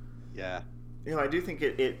 Yeah. You know, I do think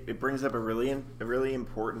it brings up a really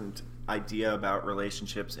important idea about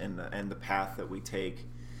relationships and the path that we take,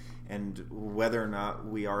 and whether or not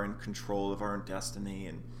we are in control of our own destiny.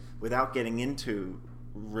 And without getting into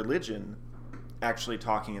religion, actually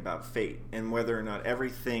talking about fate and whether or not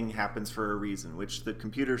everything happens for a reason, which the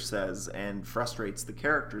computer says and frustrates the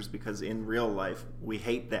characters because in real life we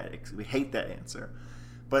hate that answer.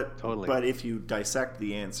 But totally. But if you dissect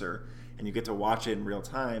the answer and you get to watch it in real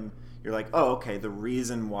time, you're like, oh, okay, the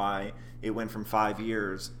reason why it went from 5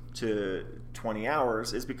 years to 20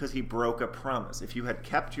 hours is because he broke a promise. If you had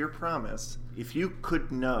kept your promise, if you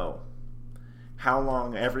could know how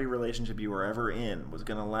long every relationship you were ever in was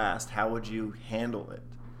going to last, how would you handle it?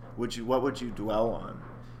 What would you dwell on?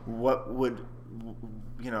 What would,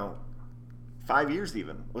 5 years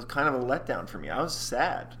even was kind of a letdown for me. I was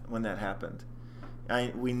sad when that happened.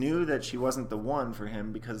 We knew that she wasn't the one for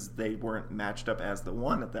him because they weren't matched up as the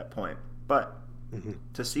one at that point. But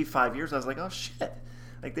to see 5 years, I was like, oh shit!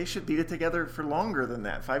 Like they should be together for longer than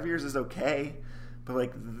that. 5 years is okay, but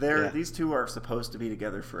like these two are supposed to be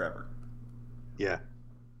together forever. Yeah,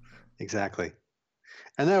 exactly.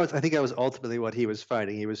 And I think that was ultimately what he was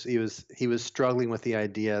fighting. He was struggling with the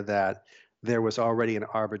idea that there was already an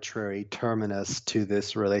arbitrary terminus to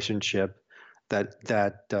this relationship that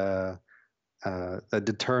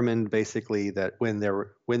determined basically that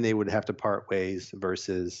when they would have to part ways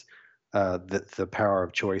versus the power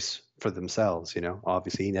of choice for themselves.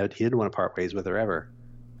 Obviously he didn't want to part ways with her ever.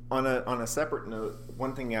 On a separate note,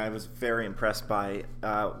 one thing I was very impressed by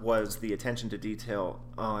was the attention to detail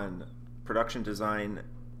on production design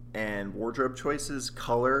and wardrobe choices,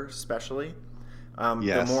 color especially.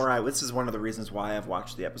 Yes. This is one of the reasons why I've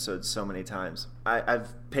watched the episodes so many times.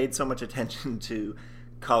 I've paid so much attention to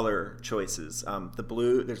color choices. The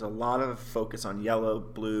blue, there's a lot of focus on yellow,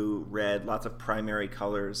 blue, red, lots of primary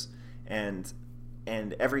colors, and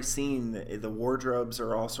every scene, the wardrobes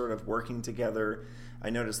are all sort of working together. I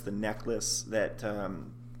noticed the necklace that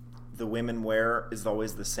the women wear is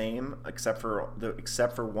always the same, except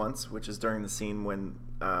for once, which is during the scene when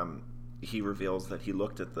he reveals that he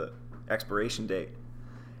looked at the expiration date.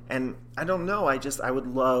 And I don't know, I would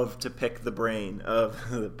love to pick the brain of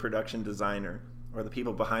the production designer or the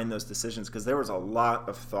people behind those decisions, because there was a lot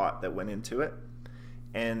of thought that went into it,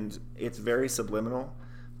 and it's very subliminal,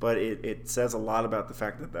 but it says a lot about the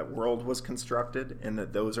fact that world was constructed and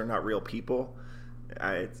that those are not real people.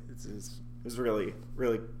 It was really,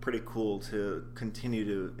 really pretty cool to continue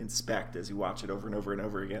to inspect as you watch it over and over and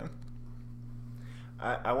over again.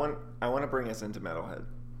 I want to bring us into Metalhead.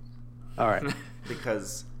 All right.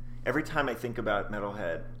 Because every time I think about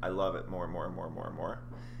Metalhead, I love it more and more and more and more and more.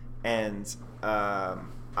 And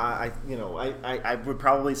I would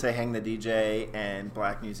probably say Hang the DJ and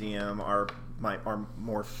Black Museum are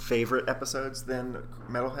more favorite episodes than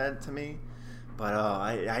Metalhead to me. But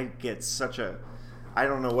I get I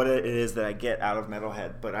don't know what it is that I get out of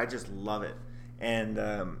Metalhead, but I just love it. And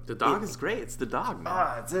the dog is great. It's the dog,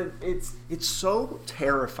 man. It's so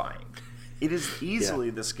terrifying. It is easily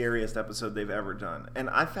the scariest episode they've ever done. And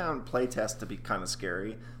I found Playtest to be kind of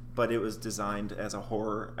scary, but it was designed as a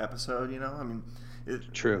horror episode, I mean,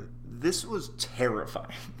 true. This was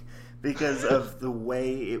terrifying because of the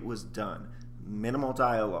way it was done. Minimal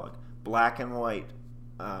dialogue, black and white,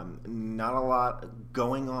 not a lot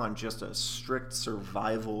going on, just a strict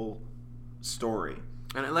survival story.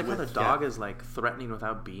 And I like how the dog is like threatening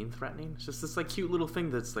without being threatening. It's just this like cute little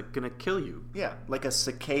thing that's like gonna kill you. Yeah, like a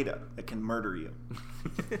cicada that can murder you.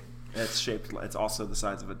 It's also the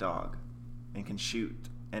size of a dog and can shoot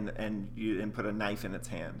and put a knife in its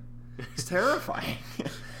hand. It's terrifying.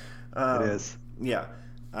 It is. Yeah.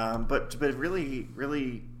 But really,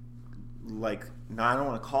 really, like, no, I don't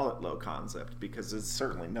want to call it low concept because it's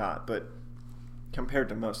certainly not, but compared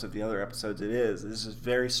to most of the other episodes, it is. This is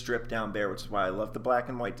very stripped down bare, which is why I love the black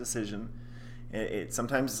and white decision.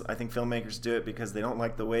 Sometimes I think filmmakers do it because they don't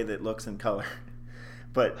like the way that it looks in color.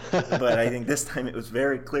 but I think this time it was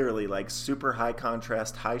very clearly like super high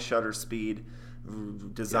contrast, high shutter speed,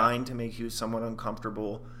 designed to make you somewhat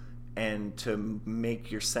uncomfortable and to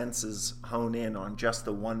make your senses hone in on just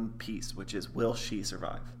the one piece, which is, will she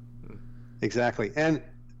survive? Exactly. And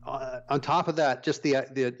on top of that, just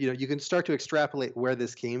the you can start to extrapolate where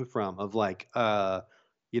this came from, of like the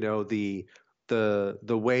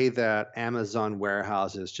way that Amazon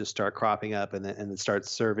warehouses just start cropping up and then start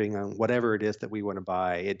serving on whatever it is that we want to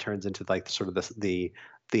buy. It turns into like sort of the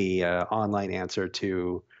online answer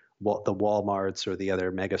to the Walmarts or the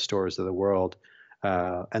other mega stores of the world.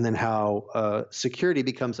 And then how security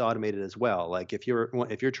becomes automated as well. Like if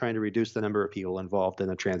you're trying to reduce the number of people involved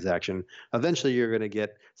in a transaction, eventually you're going to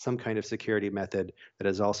get some kind of security method that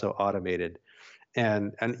is also automated.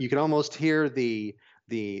 And you can almost hear the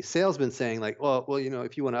salesman saying like, well,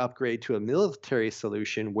 if you want to upgrade to a military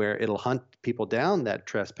solution where it'll hunt people down that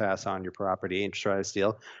trespass on your property and try to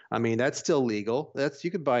steal, I mean, that's still legal.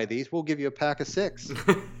 You could buy these. We'll give you a pack of 6.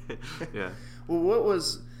 Yeah. Well, what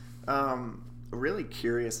was really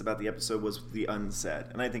curious about the episode was the unsaid,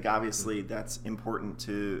 and I think obviously that's important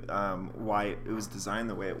to why it was designed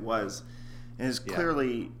the way it was. And it's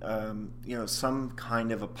clearly some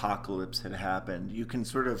kind of apocalypse had happened. You can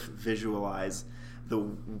sort of visualize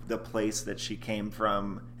the place that she came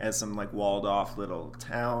from as some like walled off little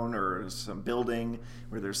town or some building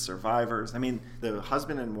where there's survivors. I mean, the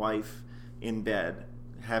husband and wife in bed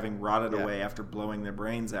having rotted away after blowing their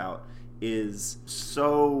brains out is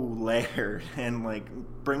so layered and like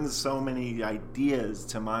brings so many ideas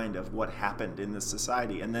to mind of what happened in this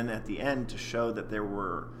society. And then at the end, to show that there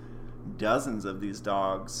were dozens of these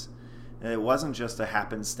dogs, and it wasn't just a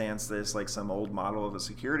happenstance that's like some old model of a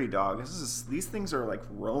security dog. These things are like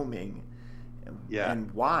roaming.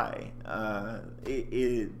 And why?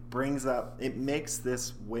 It makes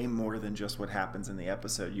this way more than just what happens in the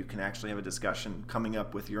episode. You can actually have a discussion coming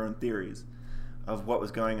up with your own theories of what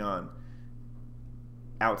was going on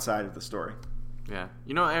outside of the story. Yeah.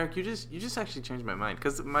 Eric, you just actually changed my mind,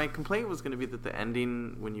 because my complaint was going to be that the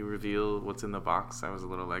ending, when you reveal what's in the box, I was a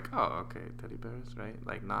little like, oh, okay, teddy bears, right?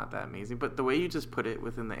 Like, not that amazing. But the way you just put it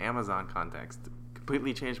within the Amazon context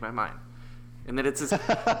completely changed my mind. And that it's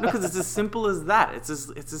because it's as simple as that. It's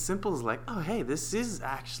as simple as like, oh, hey, this is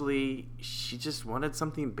actually, she just wanted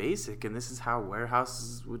something basic, and this is how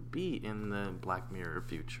warehouses would be in the Black Mirror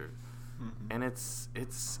future. Mm-hmm. And it's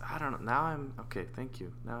I don't know. Now I'm okay. Thank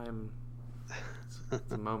you. Now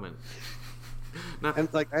it's a moment. No. And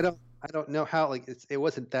like I don't know how, like it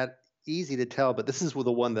wasn't that easy to tell, but this is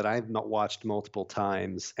the one that I've not watched multiple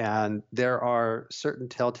times, and there are certain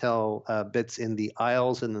telltale bits in the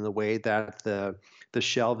aisles and in the way that the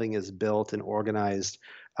shelving is built and organized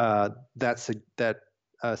that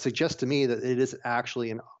suggests to me that it is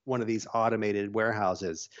actually in one of these automated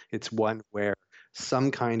warehouses. It's one where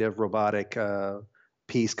some kind of robotic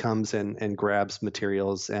piece comes and grabs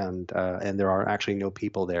materials, and there are actually no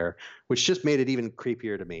people there, which just made it even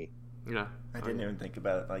creepier to me. Yeah, I didn't even think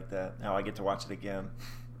about it like that. Now I get to watch it again.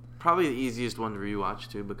 Probably the easiest one to rewatch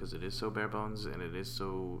too, because it is so bare bones and it is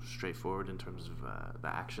so straightforward in terms of the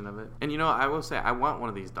action of it. And I will say, I want one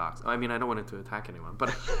of these dogs. I mean, I don't want it to attack anyone,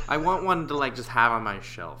 but I want one to like just have on my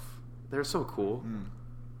shelf. They're so cool.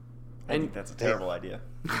 I think that's a terrible idea.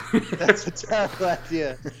 That's a terrible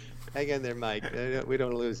idea. Hang in there, Mike. We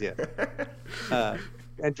don't lose you.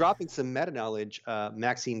 And dropping some meta knowledge,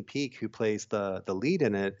 Maxine Peake, who plays the lead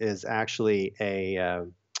in it, is actually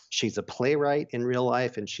she's a playwright in real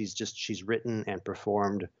life, and she's written and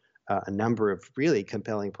performed a number of really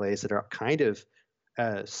compelling plays that are kind of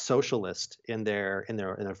socialist in their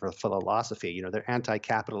philosophy. They're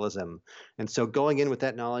anti-capitalism, and so going in with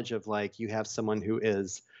that knowledge of like you have someone who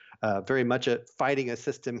is very much fighting a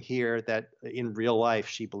system here that in real life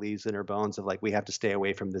she believes in her bones of like we have to stay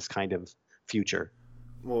away from this kind of future.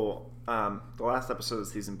 Well, the last episode of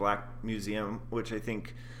the season, Black Museum, which I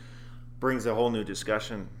think brings a whole new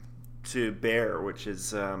discussion to bear, which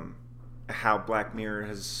is how Black Mirror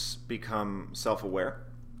has become self-aware,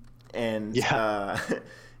 and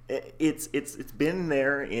it's been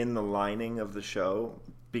there in the lining of the show,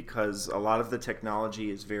 because a lot of the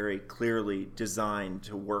technology is very clearly designed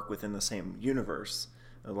to work within the same universe.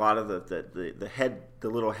 A lot of the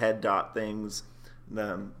little head dot things,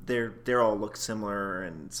 they all look similar,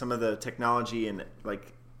 and some of the technology in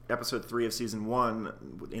like episode 3 of season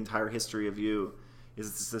 1, the entire history of you,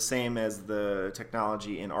 is the same as the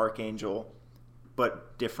technology in Archangel,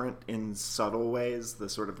 but different in subtle ways. The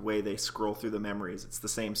sort of way they scroll through the memories, it's the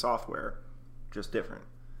same software, just different.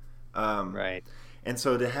 Right. And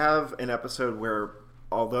so to have an episode where,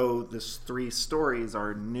 although the 3 stories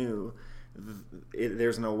are new,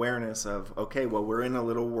 there's an awareness of, okay, well, we're in a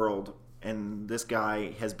little world, and this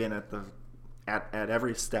guy has been at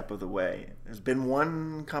every step of the way. There's been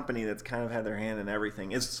one company that's kind of had their hand in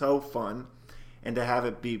everything. It's so fun, and to have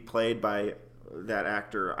it be played by that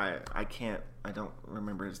actor, I don't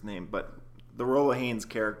remember his name, but the Rolla Haynes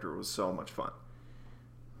character was so much fun.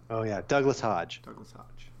 Oh yeah, Douglas Hodge.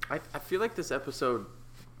 I feel like this episode,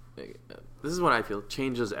 this is what I feel,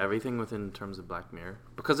 changes everything within terms of Black Mirror,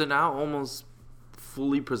 because it now almost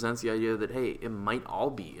fully presents the idea that, hey, it might all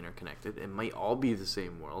be interconnected, it might all be the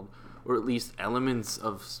same world, or at least elements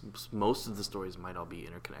of most of the stories might all be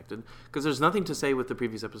interconnected, because there's nothing to say with the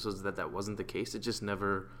previous episodes that wasn't the case. They just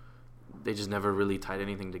never really tied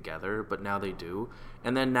anything together, but now they do.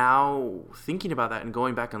 And then now, thinking about that and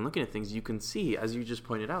going back and looking at things, you can see, as you just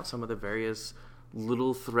pointed out, some of the various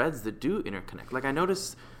little threads that do interconnect. Like, I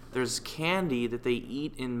noticed there's candy that they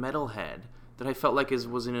eat in Metalhead that I felt like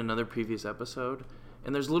was in another previous episode.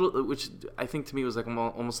 And there's little, which I think to me was like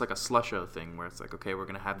almost like a Slusho thing, where it's like, okay, we're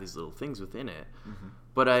going to have these little things within it. Mm-hmm.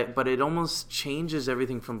 But it almost changes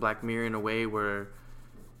everything from Black Mirror in a way where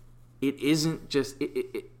it isn't just...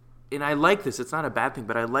 And I like this. It's not a bad thing,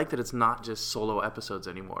 but I like that it's not just solo episodes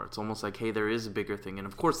anymore. It's almost like, hey, there is a bigger thing. And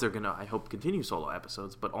of course they're going to, I hope, continue solo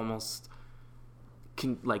episodes, but almost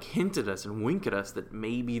can like hint at us and wink at us that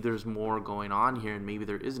maybe there's more going on here, and maybe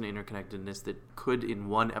there is an interconnectedness that could, in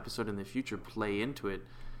one episode in the future, play into it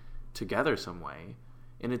together some way.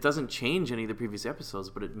 And it doesn't change any of the previous episodes,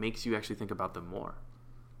 but it makes you actually think about them more.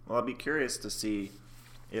 Well, I'll be curious to see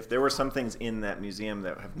if there were some things in that museum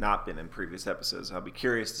that have not been in previous episodes. I'll be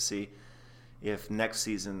curious to see if next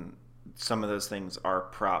season some of those things are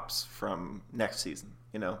props from next season.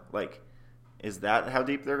 You know, like, is that how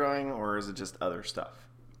deep they're going, or is it just other stuff?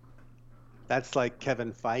 That's like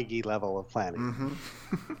Kevin Feige level of planning.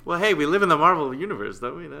 Mm-hmm. Well, hey, we live in the Marvel universe,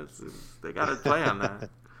 don't we? They got to play on that.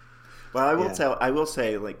 Well, I will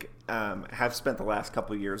say, like, have spent the last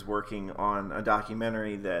couple of years working on a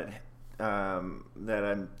documentary that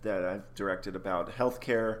I've directed about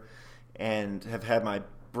healthcare, and have had my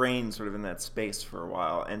brain sort of in that space for a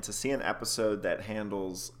while. And to see an episode that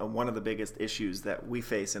handles one of the biggest issues that we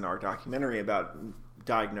face in our documentary about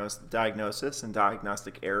diagnosis and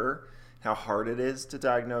diagnostic error, how hard it is to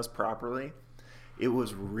diagnose properly, it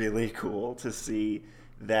was really cool to see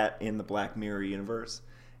that in the Black Mirror universe.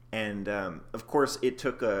 And of course, it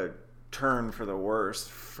took a turn for the worse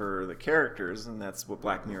for the characters, and that's what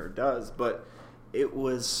Black Mirror does, but it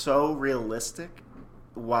was so realistic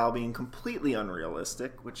while being completely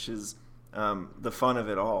unrealistic, which is the fun of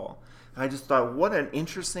it all. I just thought, what an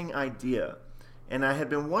interesting idea. And I had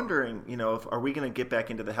been wondering, are we going to get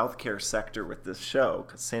back into the healthcare sector with this show?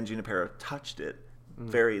 Because San Junipero touched it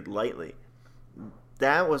very lightly.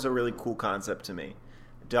 That was a really cool concept to me.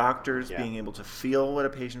 Doctors being able to feel what a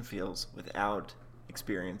patient feels without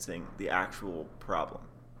experiencing the actual problem.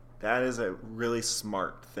 That is a really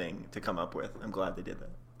smart thing to come up with. I'm glad they did that.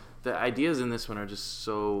 The ideas in this one are just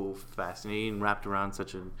so fascinating, wrapped around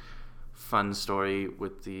such a fun story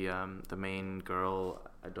with the main girl.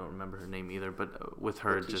 I don't remember her name either, but with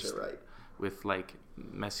her just with like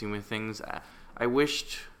messing with things. I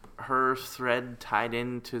wished her thread tied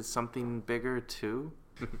into something bigger too.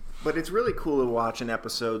 But it's really cool to watch an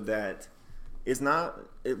episode that is not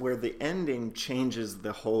where the ending changes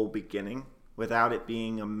the whole beginning without it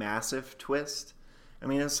being a massive twist. I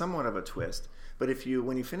mean, it's somewhat of a twist. But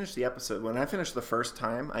when you finish the episode, when I finished the first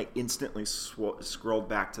time, I instantly scrolled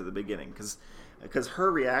back to the beginning because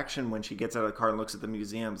her reaction when she gets out of the car and looks at the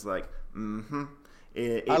museum is like, mm-hmm.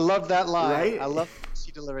 I love that line. Right? I love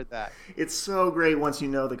she delivered that. It's so great once you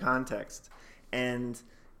know the context. And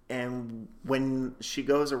when she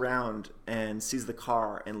goes around and sees the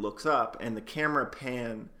car and looks up, and the camera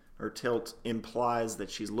pan or tilt implies that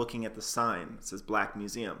she's looking at the sign that says Black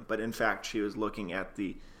Museum, but in fact she was looking at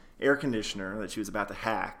the air conditioner that she was about to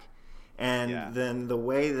hack. And then the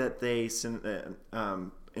way that they,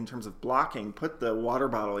 in terms of blocking, put the water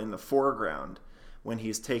bottle in the foreground when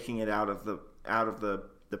he's taking it out of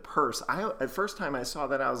the purse. At first time I saw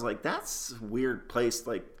that, I was like, that's a weird place.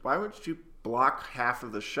 Like, why would you block half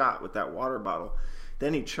of the shot with that water bottle?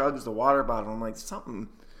 Then he chugs the water bottle. I'm like, something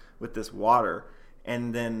with this water.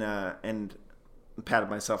 And then and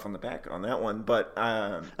patted myself on the back on that one. But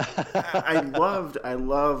I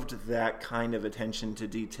loved that kind of attention to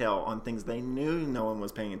detail on things they knew no one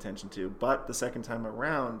was paying attention to. But the second time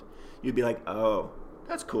around, you'd be like, oh,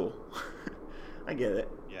 that's cool. I get it.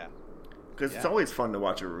 Yeah. Because it's always fun to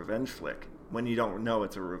watch a revenge flick when you don't know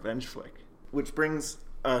it's a revenge flick. Which brings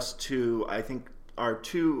us to, I think, our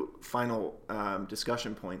two final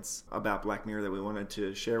discussion points about Black Mirror that we wanted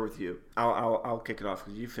to share with you. I'll kick it off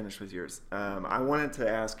because you finished with yours. I wanted to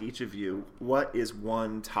ask each of you, what is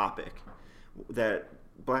one topic that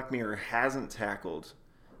Black Mirror hasn't tackled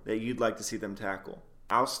that you'd like to see them tackle?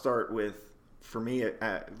 I'll start with, for me,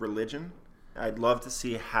 religion. I'd love to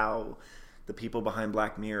see how the people behind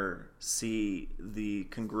Black Mirror see the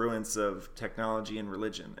congruence of technology and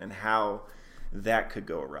religion and how that could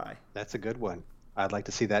go awry. That's a good one. I'd like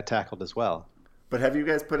to see that tackled as well. But have you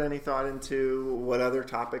guys put any thought into what other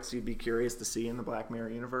topics you'd be curious to see in the Black Mirror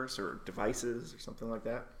universe, or devices or something like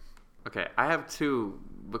that? Okay, I have two,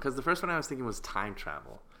 because the first one I was thinking was time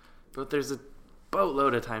travel. But there's a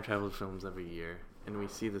boatload of time travel films every year, and we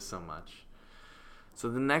see this so much. So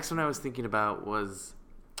the next one I was thinking about was,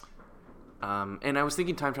 and I was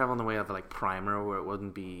thinking time travel in the way of like Primer, where it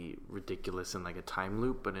wouldn't be ridiculous in like a time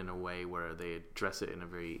loop, but in a way where they address it in a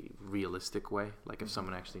very realistic way, like if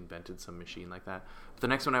someone actually invented some machine like that. But the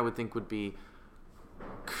next one I would think would be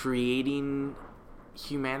creating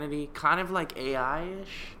humanity, kind of like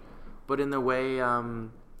AI-ish, but in the way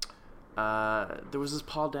there was this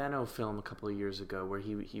Paul Dano film a couple of years ago where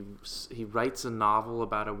he writes a novel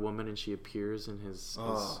about a woman and she appears in his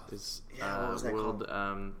world.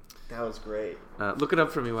 That was great. Look it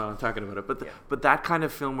up for me while I'm talking about it. But that kind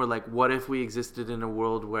of film where, like, what if we existed in a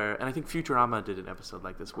world where, and I think Futurama did an episode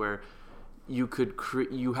like this, where you could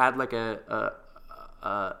you had like a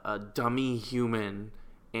dummy human,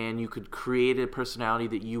 and you could create a personality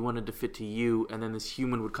that you wanted to fit to you, and then this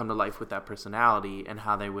human would come to life with that personality and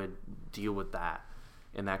how they would deal with that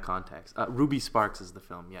in that context. Ruby Sparks is the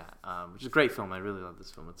film, which is a great film. I really love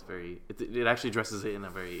this film. It actually addresses it in a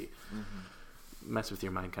very mess with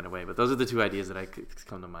your mind kind of way. But those are the two ideas that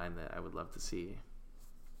come to mind that I would love to see.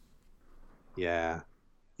 Yeah,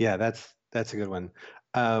 that's a good one.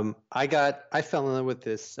 I fell in love with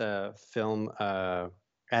this film,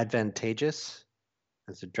 Advantageous.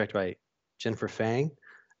 It's directed by Jennifer Fang,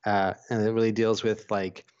 and it really deals with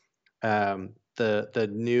like the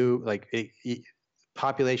new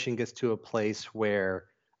population gets to a place where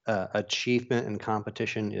achievement and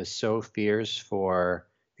competition is so fierce for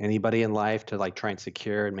anybody in life to like try and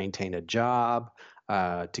secure and maintain a job,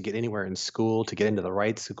 to get anywhere in school, to get into the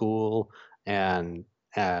right school, and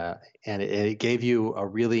it gave you a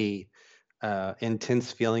really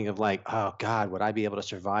intense feeling of like, oh God, would I be able to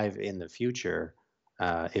survive in the future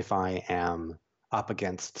if I am up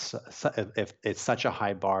against, if it's such a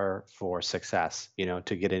high bar for success,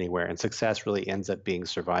 to get anywhere, and success really ends up being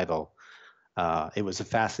survival. It was a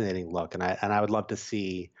fascinating look, and I would love to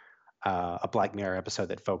see a Black Mirror episode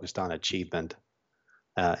that focused on achievement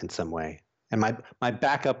in some way. And my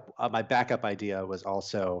backup idea was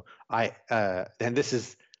also, and this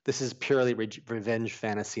is purely revenge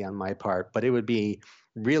fantasy on my part, but it would be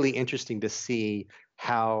really interesting to see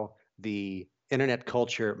how the internet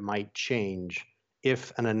culture might change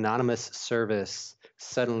if an anonymous service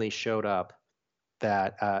suddenly showed up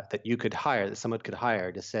that you could hire, that someone could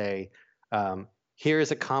hire to say, here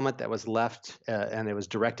is a comment that was left and it was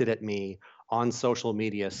directed at me on social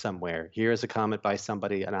media somewhere. Here is a comment by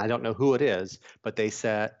somebody, and I don't know who it is, but they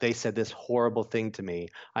said this horrible thing to me.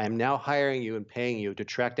 I am now hiring you and paying you to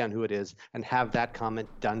track down who it is and have that comment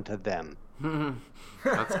done to them.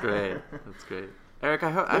 That's great. That's great. Eric,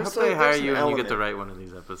 I hope they hire you and you get to write one of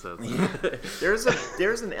these episodes.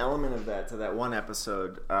 There's an element of that to that one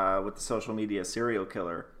episode with the social media serial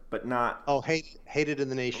killer, but not. Oh, hated in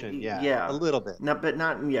the nation. Yeah, a little bit. No, but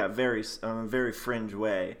not very fringe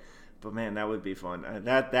way. But man, that would be fun.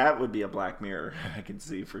 That would be a Black Mirror I can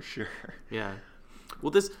see for sure. Yeah.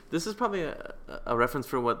 Well, this is probably a reference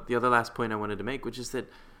for what the other last point I wanted to make, which is that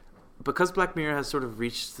because Black Mirror has sort of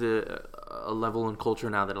reached a level in culture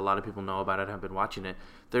now that a lot of people know about it and have been watching it,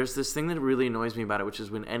 there's this thing that really annoys me about it, which is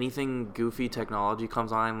when anything goofy technology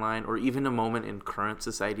comes online, or even a moment in current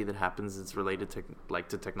society that happens that's related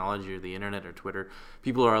to technology or the internet or Twitter,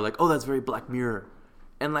 people are like, oh, that's very Black Mirror.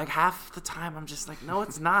 And like half the time I'm just like, no,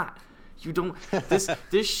 it's not. You don't.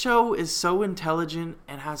 This show is so intelligent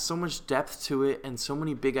and has so much depth to it and so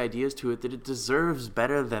many big ideas to it that it deserves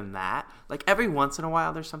better than that. Like every once in a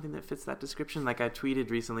while, there's something that fits that description. Like I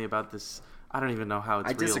tweeted recently about this. I don't even know how it's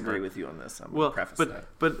real. I disagree with you on this. I'm gonna preface that.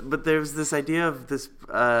 But there's this idea of this.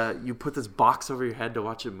 You put this box over your head to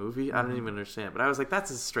watch a movie. I don't even understand. But I was like,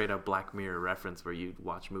 that's a straight up Black Mirror reference where you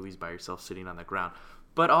watch movies by yourself sitting on the ground.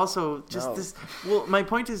 But also just this. Well, my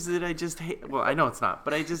point is that I just hate. Well, I know it's not,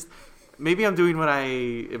 but I just. Maybe I'm doing what I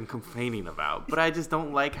am complaining about, but I just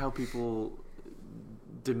don't like how people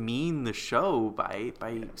demean the show by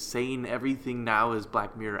saying everything now is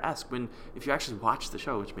Black Mirror-esque, when if you actually watch the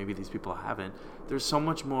show, which maybe these people haven't, there's so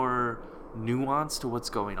much more nuance to what's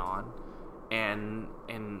going on, and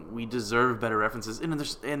we deserve better references.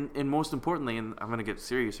 And most importantly, and I'm gonna get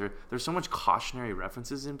serious here, there's so much cautionary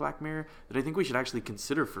references in Black Mirror that I think we should actually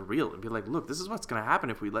consider for real and be like, look, this is what's gonna happen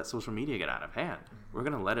if we let social media get out of hand. We're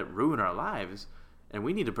gonna let it ruin our lives, and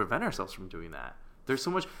we need to prevent ourselves from doing that. There's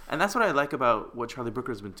so much, and that's what I like about what Charlie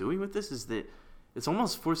Brooker has been doing with this, is that it's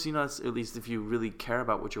almost forcing us, at least if you really care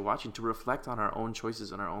about what you're watching, to reflect on our own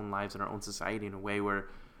choices and our own lives and our own society in a way where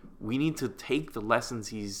we need to take the lessons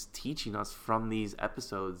he's teaching us from these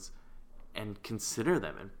episodes and consider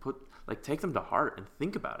them and take them to heart and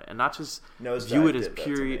think about it, and not just view it as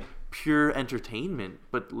pure entertainment,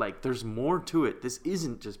 but like there's more to it. This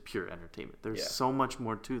isn't just pure entertainment. There's so much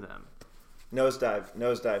more to them.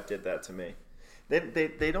 Nosedive did that to me.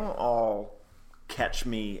 They don't all catch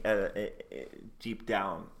me deep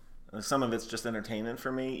down. Some of it's just entertainment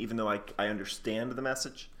for me, even though I understand the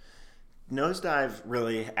message. Nosedive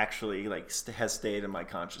really actually has stayed in my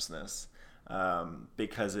consciousness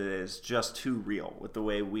because it is just too real with the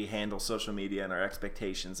way we handle social media and our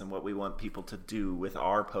expectations and what we want people to do with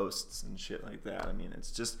our posts and shit like that. I mean,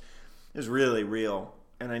 it's really real,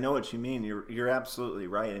 and I know what you mean. You're absolutely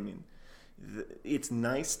right. I mean, it's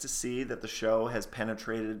nice to see that the show has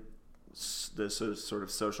penetrated the sort of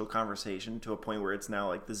social conversation to a point where it's now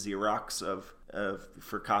like the Xerox of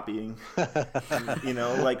for copying.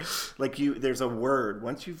 There's a word,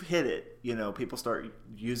 once you've hit it, people start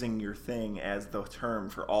using your thing as the term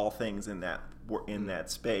for all things in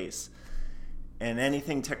that space. And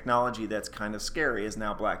anything technology that's kind of scary is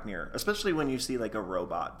now Black Mirror, especially when you see like a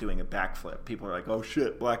robot doing a backflip. People are like, oh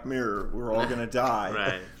shit, Black Mirror, we're all going to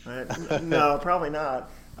die. Right? No, probably not.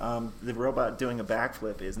 The robot doing a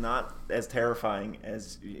backflip is not as terrifying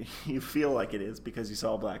as you feel like it is because you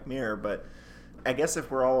saw Black Mirror. But I guess if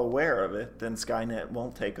we're all aware of it, then Skynet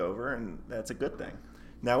won't take over, and that's a good thing.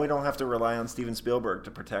 Now we don't have to rely on Steven Spielberg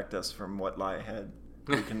to protect us from what lie ahead.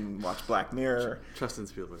 We can watch Black Mirror. Trust in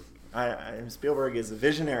Spielberg. Spielberg is a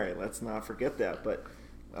visionary. Let's not forget that. But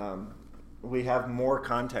we have more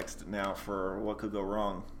context now for what could go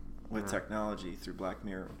wrong with technology through Black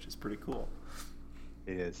Mirror, which is pretty cool.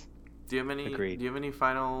 It is. Do you have any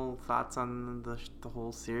final thoughts on the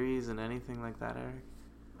whole series and anything like that, Eric?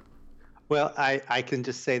 Well, I can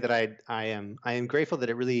just say that I am grateful that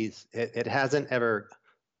it hasn't ever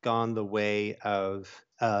gone the way of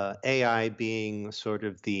AI being sort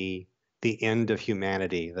of the end of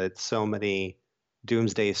humanity. That so many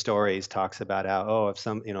doomsday stories talks about how if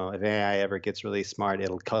AI ever gets really smart,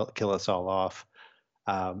 it'll kill us all off.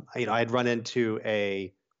 I'd run into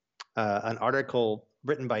an article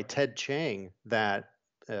written by Ted Chiang that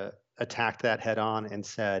attacked that head on and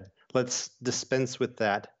said, let's dispense with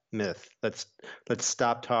that myth. Let's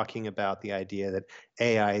stop talking about the idea that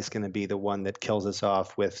AI is going to be the one that kills us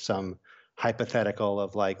off with some hypothetical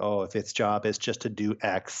of like, if its job is just to do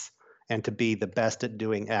X and to be the best at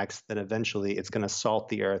doing X, then eventually it's going to salt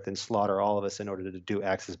the earth and slaughter all of us in order to do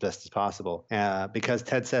X as best as possible. Because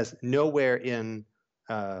Ted says nowhere in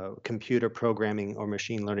computer programming or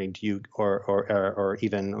machine learning do you, or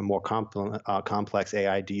even a more complex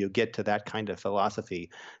AI, do you get to that kind of philosophy.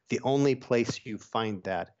 The only place you find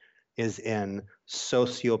that is in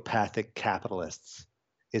sociopathic capitalists,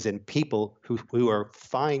 is in people who are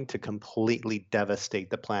fine to completely devastate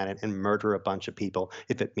the planet and murder a bunch of people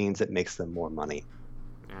if it means it makes them more money.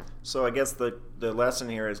 So I guess the lesson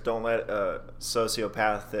here is don't let a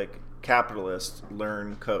sociopathic capitalist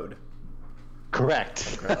learn code.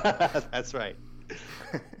 Correct. That's right.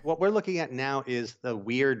 What we're looking at now is the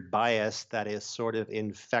weird bias that is sort of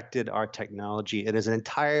infected our technology. It is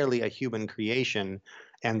entirely a human creation,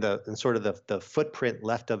 and the footprint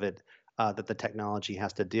left of it that the technology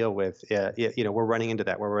has to deal with. We're running into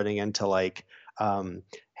that. We're running into like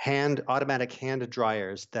automatic hand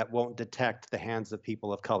dryers that won't detect the hands of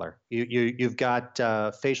people of color. You've got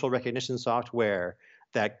facial recognition software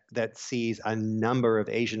that sees a number of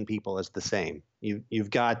Asian people as the same.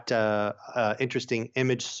 You've got interesting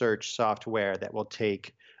image search software that will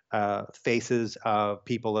take faces of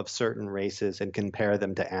people of certain races and compare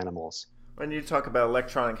them to animals. When you talk about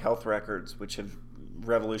electronic health records, which have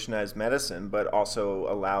revolutionized medicine, but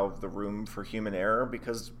also allow the room for human error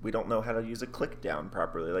because we don't know how to use a click down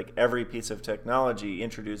properly. Like every piece of technology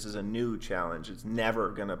introduces a new challenge. It's never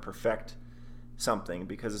going to perfect something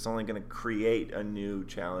because it's only going to create a new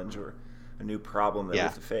challenge or a new problem that we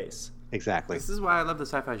have to face. Exactly. This is why I love the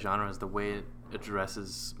sci-fi genre, is the way it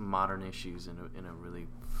addresses modern issues in a really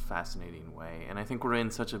fascinating way. And I think we're in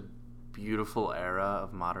such a beautiful era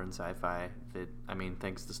of modern sci-fi that, I mean,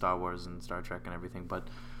 thanks to Star Wars and Star Trek and everything, but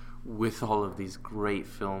with all of these great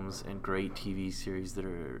films and great TV series that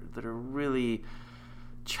are really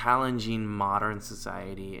challenging modern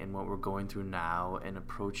society and what we're going through now, and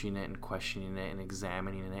approaching it and questioning it and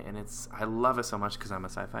examining it. And I love it so much because I'm a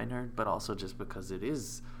sci-fi nerd, but also just because it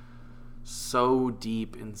is so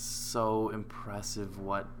deep and so impressive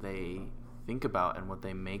what they think about and what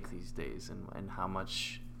they make these days, and how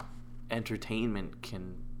much entertainment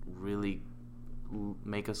can really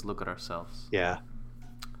make us look at ourselves. Yeah.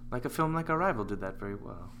 Like a film like Arrival did that very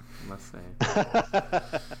well, I must say.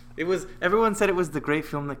 Everyone said it was the great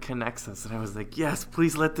film that connects us, and I was like, yes,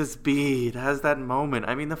 please let this be. It has that moment.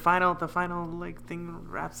 I mean, the final like thing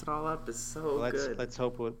wraps it all up is so good. Let's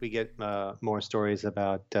hope we get more stories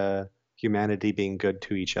about humanity being good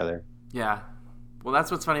to each other. Yeah. Well,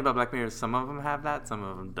 that's what's funny about Black Mirror. Some of them have that, some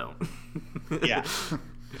of them don't. Yeah.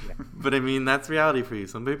 But I mean, that's reality for you.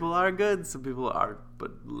 Some people are good, some people aren't.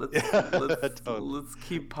 But let's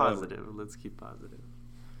keep positive. Let's keep positive.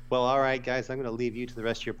 Well, all right, guys. I'm going to leave you to the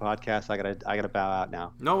rest of your podcast. I gotta bow out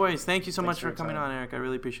now. No worries. Thank you so much for coming on, Eric. I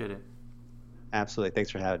really appreciate it. Absolutely.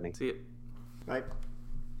 Thanks for having me. See you. Bye.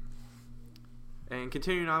 And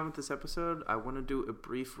continuing on with this episode, I want to do a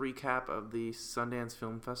brief recap of the Sundance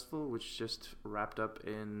Film Festival, which just wrapped up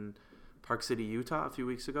in Park City, Utah, a few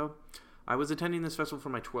weeks ago. I was attending this festival for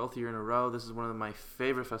my 12th year in a row. This is one of my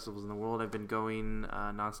favorite festivals in the world. I've been going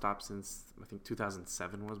nonstop since, I think,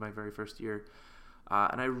 2007 was my very first year.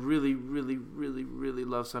 And I really, really, really, really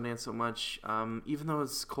love Sundance so much. Even though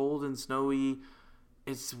it's cold and snowy,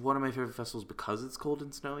 it's one of my favorite festivals because it's cold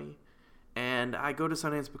and snowy. And I go to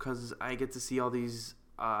Sundance because I get to see all these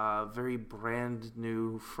very brand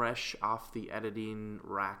new, fresh off the editing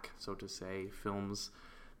rack, so to say, films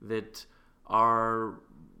that are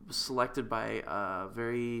selected by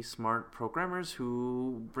very smart programmers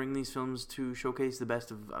who bring these films to showcase the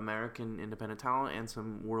best of American independent talent and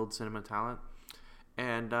some world cinema talent,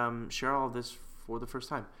 and share all of this for the first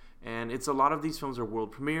time. And a lot of these films are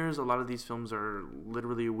world premieres. A lot of these films are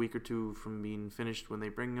literally a week or two from being finished when they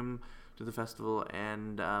bring them to the festival.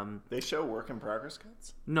 And they show work in progress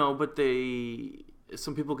cuts? No, but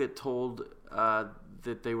some people get told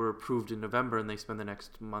that they were approved in November, and they spend the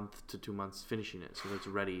next month to 2 months finishing it so that it's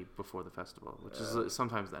ready before the festival, which is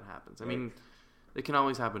sometimes that happens. I mean, it can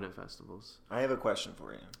always happen at festivals. I have a question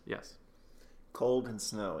for you. Yes. Cold and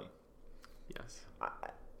snowy. Yes.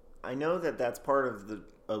 I know that that's part of the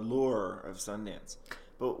allure of Sundance,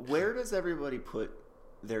 but where does everybody put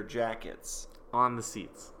their jackets? On the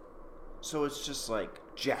seats. So it's just like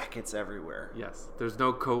jackets everywhere. Yes. There's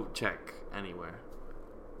no coat check anywhere.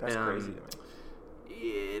 That's crazy to me.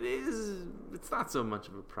 It is. It's not so much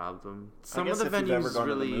of a problem. Some of the venues if you've ever gone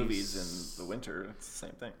to the movies in the winter, it's the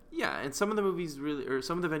same thing. Yeah, and some of the movies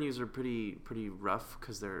some of the venues are pretty rough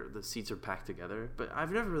because the seats are packed together. But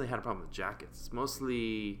I've never really had a problem with jackets. It's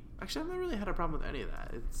mostly, actually, I've never really had a problem with any of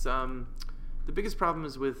that. It's the biggest problem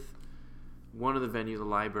is with one of the venues, the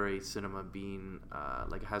library cinema, being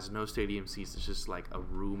like it has no stadium seats. It's just like a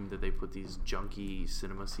room that they put these junky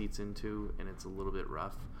cinema seats into, and it's a little bit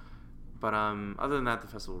rough. But other than that, the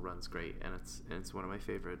festival runs great, and it's one of my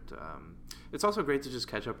favorite. It's also great to just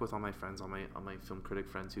catch up with all my friends, all my film critic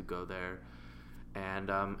friends who go there, and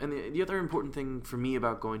the other important thing for me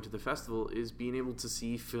about going to the festival is being able to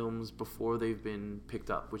see films before they've been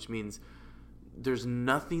picked up, which means there's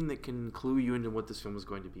nothing that can clue you into what this film is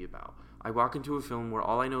going to be about. I walk into a film where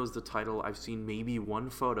all I know is the title. I've seen maybe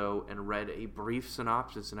one photo and read a brief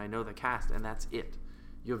synopsis, and I know the cast, and that's it.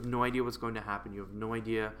 You have no idea what's going to happen. You have no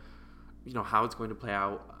idea how it's going to play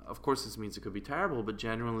out. Of course, this means it could be terrible, but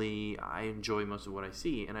generally, I enjoy most of what I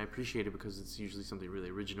see, and I appreciate it because it's usually something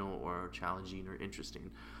really original or challenging or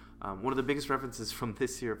interesting. One of the biggest references from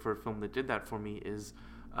this year for a film that did that for me is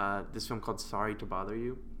this film called Sorry to Bother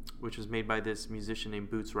You, which was made by this musician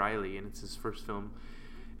named Boots Riley, and it's his first film,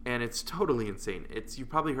 and it's totally insane. You've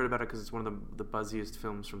probably heard about it because it's one of the buzziest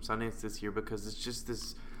films from Sundance this year because it's just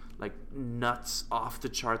this like nuts, off the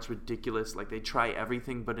charts, ridiculous. Like they try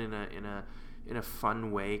everything, but in a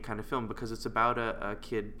fun way kind of film because it's about a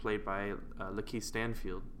kid played by Lakeith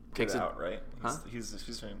Stanfield. Get Out, right? Huh?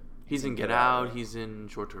 He's in Get Out. Right? He's in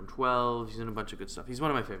Short Term 12. He's in a bunch of good stuff. He's one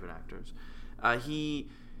of my favorite actors.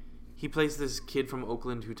 He plays this kid from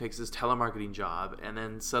Oakland who takes this telemarketing job and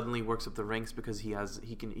then suddenly works up the ranks because he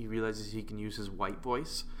realizes he can use his white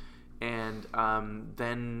voice, and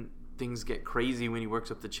then things get crazy when he works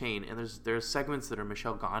up the chain. And there's segments that are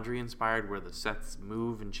Michel Gondry inspired where the sets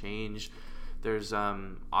move and change. There's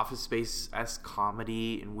Office Space-esque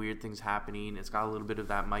comedy and weird things happening. It's got a little bit of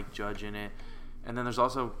that Mike Judge in it. And then there's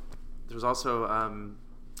also There's also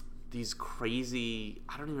these crazy,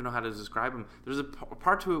 I don't even know how to describe them. There's a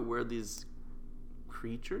part to it where these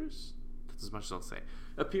creatures, that's as much as I'll say,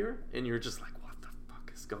 appear, and you're just like, what the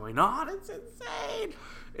fuck is going on? It's insane.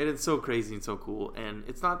 And it's so crazy and so cool. And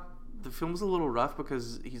it's not, the film's a little rough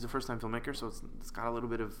because he's a first-time filmmaker, so it's got a little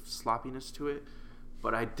bit of sloppiness to it.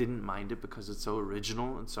 But I didn't mind it because it's so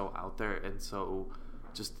original and so out there and so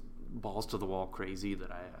just balls to the wall crazy that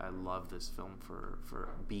I love this film for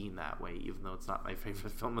being that way, even though it's not my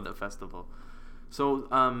favorite film of the festival. So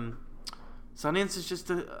Sundance is just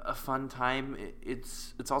a fun time.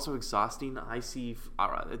 It's also exhausting.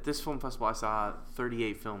 At this film festival I saw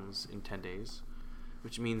 38 films in 10 days,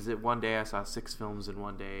 which means that one day I saw 6 films in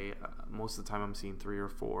one day. Most of the time I'm seeing 3 or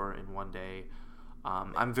 4 in one day.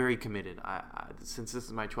 I'm very committed. Since this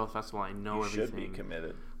is my 12th festival, I know everything. You should be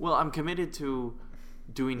committed. Well, I'm committed to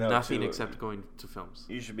doing nothing except going to films.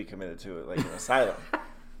 You should be committed to it, like an asylum.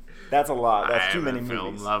 That's a lot. That's too many movies. I'm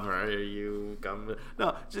a film lover. You come.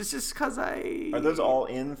 No, just because Are those all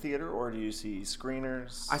in theater, or do you see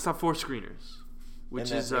screeners? I saw 4 screeners,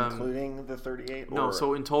 which is including the 38. No,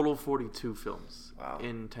 so in total 42 films. Wow.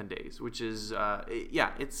 In 10 days, which is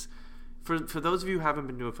it's for those of you who haven't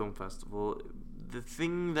been to a film festival. The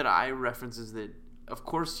thing that I reference is that, of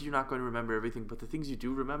course, you're not going to remember everything, but the things you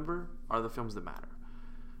do remember are the films that matter.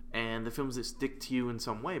 And the films that stick to you in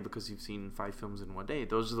some way because you've seen 5 films in one day,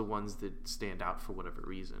 those are the ones that stand out for whatever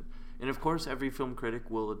reason. And, of course, every film critic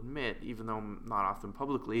will admit, even though not often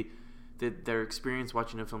publicly, that their experience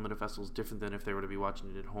watching a film at a festival is different than if they were to be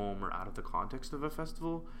watching it at home or out of the context of a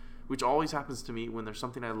festival, which always happens to me when there's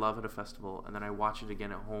something I love at a festival and then I watch it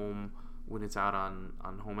again at home when it's out on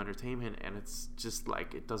home entertainment, and it's just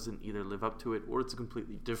like it doesn't either live up to it or it's a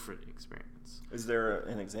completely different experience. Is there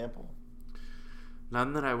an example?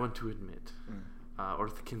 None that I want to admit or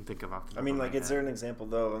can think of off the top of my head. Is there an example,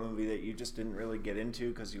 though, of a movie that you just didn't really get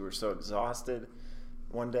into because you were so exhausted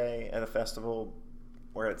one day at a festival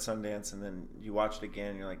or at Sundance, and then you watch it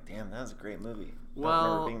again and you're like, damn, that was a great movie. I don't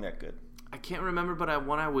remember being that good. I can't remember, but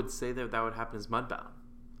one I would say that would happen is Mudbound.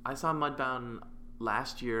 I saw Mudbound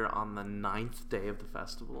last year on the 9th day of the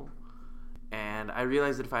festival, and I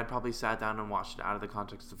realized that if I had probably sat down and watched it out of the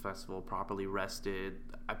context of the festival, properly rested,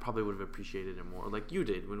 I probably would have appreciated it more, like you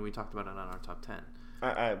did when we talked about it on our top 10.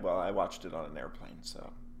 I watched it on an airplane,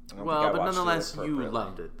 so but nonetheless you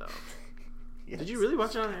loved it though. Yes. Did you really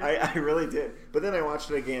watch it on an airplane? I really did, but then I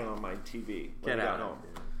watched it again on my TV when I got home.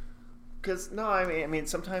 Because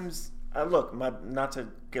sometimes look, not to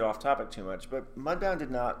get off topic too much, but Mudbound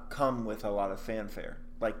did not come with a lot of fanfare,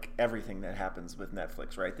 like everything that happens with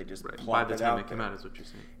Netflix, right? They just plop it out. By the time it came out is what you're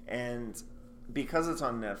saying. And because it's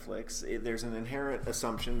on Netflix, there's an inherent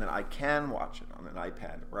assumption that I can watch it on an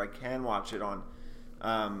iPad or I can watch it on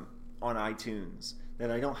iTunes,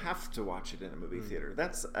 that I don't have to watch it in a movie theater.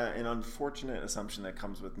 That's an unfortunate assumption that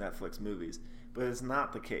comes with Netflix movies, but it's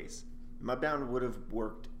not the case. Mudbound would have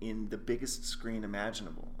worked in the biggest screen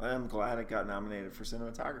imaginable. I'm glad it got nominated for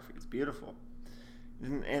cinematography. It's beautiful.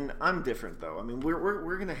 And I'm different, though. I mean,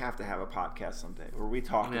 we're going to have a podcast someday where we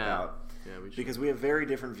talk about... Yeah, we should. Because we have very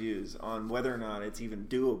different views on whether or not it's even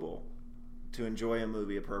doable to enjoy a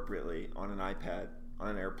movie appropriately on an iPad, on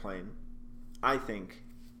an airplane. I think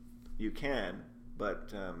you can,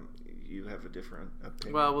 but... you have a different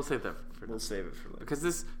opinion. Well, we'll save that for We'll save it for later.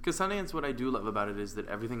 Because Sundance, what I do love about it is that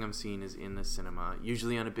everything I'm seeing is in the cinema,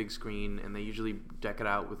 usually on a big screen, and they usually deck it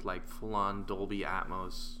out with like full-on Dolby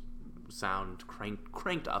Atmos sound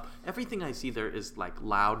cranked up. Everything I see there is like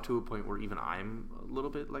loud to a point where even I'm a little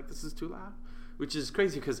bit like, this is too loud, which is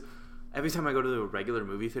crazy because every time I go to a regular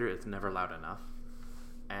movie theater, it's never loud enough.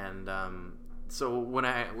 And so when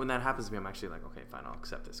that happens to me, I'm actually like, okay, fine, I'll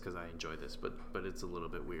accept this because I enjoy this, but it's a little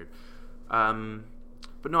bit weird.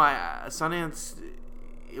 But no, Sundance,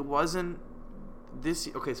 it wasn't this.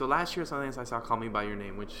 Okay, so last year at Sundance, I saw Call Me by Your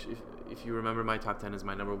Name, which, if you remember, my top 10 is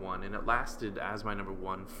my number 1, and it lasted as my number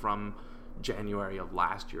 1 from January of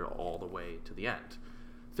last year all the way to the end.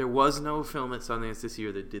 There was no film at Sundance this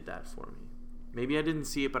year that did that for me. Maybe I didn't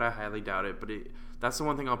see it, but I highly doubt it. But that's the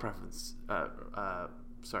one thing I'll preference.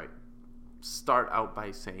 Start out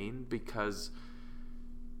by saying, because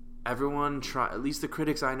everyone at least the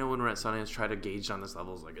critics I know when we're at Sundance try to gauge on this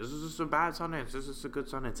level. It's like, is this a bad Sundance? Is this a good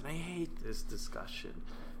Sundance? And I hate this discussion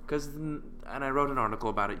and I wrote an article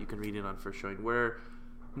about it. You can read it on First Showing, where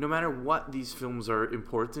no matter what, these films are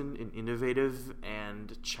important and innovative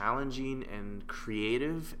and challenging and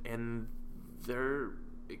creative, and they're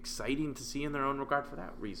exciting to see in their own regard for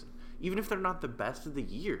that reason. Even if they're not the best of the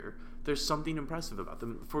year, there's something impressive about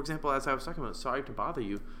them. For example, as I was talking about Sorry to Bother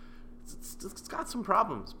You, it's got some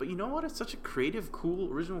problems. But you know what? It's such a creative,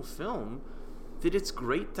 cool, original film that it's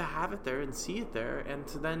great to have it there and see it there and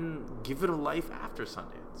to then give it a life after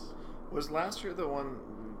Sundance. Was last year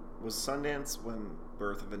was Sundance when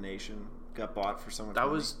Birth of a Nation got bought for so much money?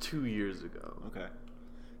 That was 2 years ago. Okay.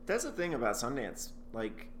 That's the thing about Sundance.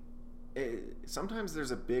 Like, sometimes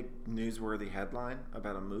there's a big newsworthy headline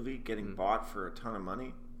about a movie getting bought for a ton of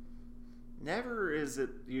money. Never is it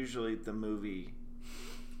usually the movie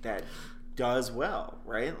that does well,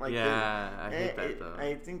 right? Like, I hate that though.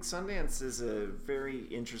 I think Sundance is a very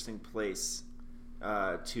interesting place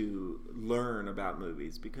to learn about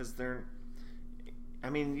movies because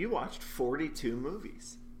you watched 42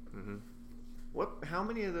 movies. Mm-hmm. How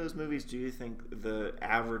many of those movies do you think the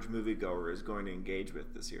average moviegoer is going to engage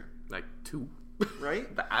with this year? Like 2.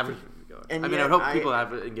 Right? The average moviegoer. And I hope people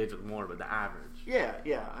have engaged with more, but the average. Yeah.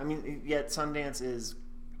 Yet Sundance is,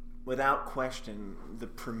 without question, the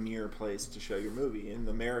premier place to show your movie in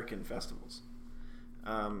the American festivals.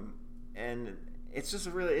 And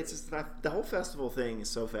the whole festival thing is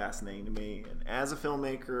so fascinating to me. And as a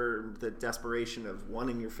filmmaker, the desperation of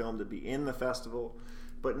wanting your film to be in the festival,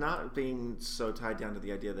 but not being so tied down to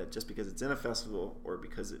the idea that just because it's in a festival or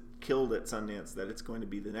because it killed at Sundance, that it's going to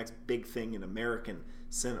be the next big thing in American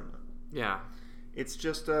cinema. Yeah. It's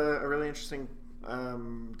just a really interesting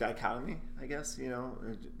dichotomy, I guess,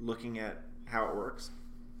 looking at how it works.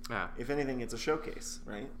 Yeah. If anything, it's a showcase,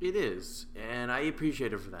 right? It is, and I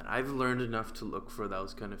appreciate it for that. I've learned enough to look for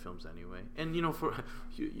those kind of films anyway. And for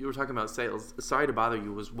you were talking about sales. Sorry to Bother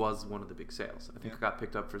You was one of the big sales. I think it got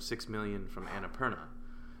picked up for $6 million from Annapurna,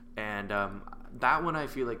 and that one I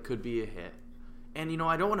feel like could be a hit. And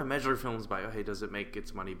I don't want to measure films by does it make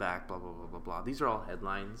its money back? Blah blah blah blah blah. These are all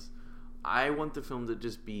headlines. I want the film to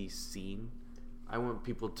just be seen. I want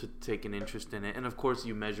people to take an interest in it. And of course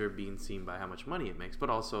you measure being seen by how much money it makes, but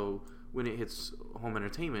also when it hits home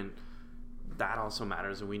entertainment, that also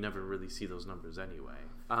matters, and we never really see those numbers anyway.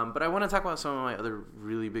 But I want to talk about some of my other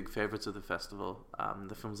really big favorites of the festival,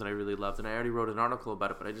 the films that I really loved. And I already wrote an article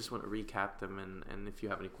about it, but I just want to recap them. And if you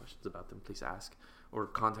have any questions about them, please ask or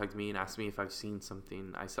contact me and ask me if I've seen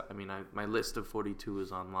something. My list of 42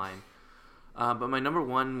 is online. But my number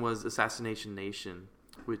one was Assassination Nation,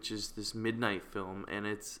 which is this midnight film, and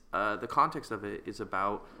it's the context of it is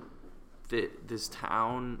about this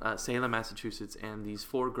town, Salem, Massachusetts, and these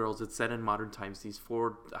 4 girls. It's set in modern times. These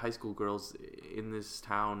 4 high school girls in this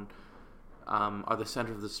town are the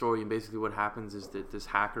center of the story, and basically what happens is that this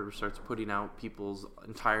hacker starts putting out people's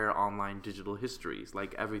entire online digital histories,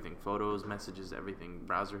 like everything, photos, messages, everything,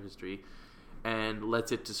 browser history, and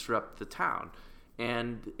lets it disrupt the town.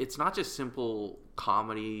 And it's not just simple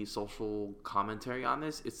comedy, social commentary on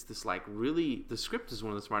this. It's this the script is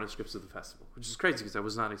one of the smartest scripts of the festival, which is crazy because I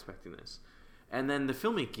was not expecting this. And then the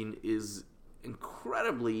filmmaking is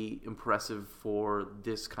incredibly impressive for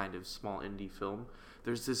this kind of small indie film.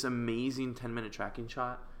 There's this amazing 10-minute tracking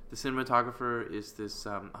shot. The cinematographer is this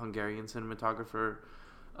Hungarian cinematographer,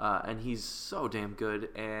 and he's so damn good.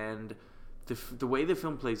 And the way the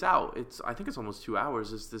film plays out, I think it's almost 2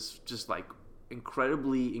 hours, is this just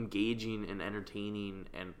incredibly engaging and entertaining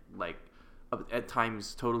and at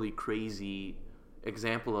times totally crazy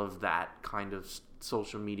example of that kind of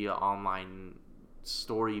social media online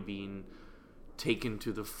story being taken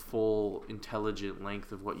to the full intelligent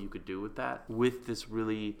length of what you could do with that, with this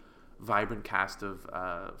really vibrant cast of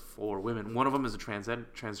 4 women. One of them is a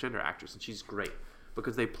transgender actress, and she's great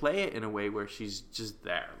because they play it in a way where she's just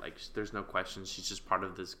there, there's no question, she's just part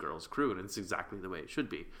of this girl's crew, and it's exactly the way it should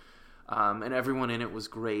be. And everyone in it was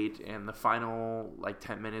great, and the final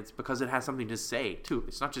 10 minutes, because it has something to say too.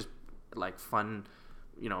 It's not just fun,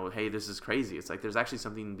 hey, this is crazy. It's there's actually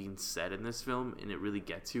something being said in this film, and it really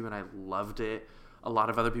gets you, and I loved it. A lot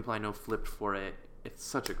of other people I know flipped for it. It's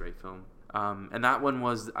such a great film. And that one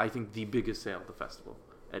was, I think, the biggest sale at the festival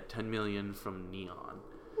at $10 million from Neon.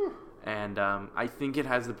 And I think it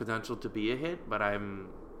has the potential to be a hit, but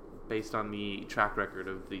based on the track record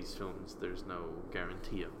of these films, there's no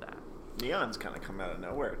guarantee of that. Neon's kind of come out of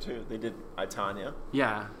nowhere too. They did I, Tonya.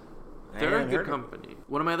 Yeah, they're a good company.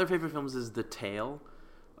 One of my other favorite films is The Tale,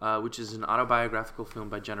 which is an autobiographical film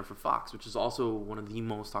by Jennifer Fox, which is also one of the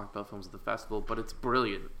most talked about films of the festival. But it's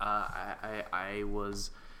brilliant.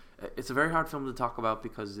 It's a very hard film to talk about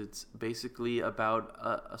because it's basically about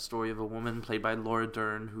a story of a woman played by Laura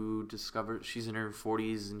Dern who discovers she's in her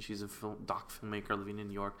 40s and she's a doc filmmaker living in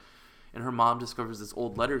New York. And her mom discovers this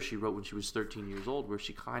old letter she wrote when she was 13 years old, where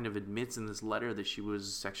she kind of admits in this letter that she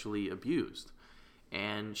was sexually abused.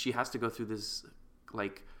 And she has to go through this,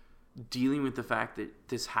 dealing with the fact that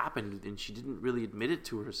this happened, and she didn't really admit it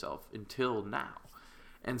to herself until now.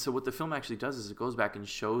 And so what the film actually does is it goes back and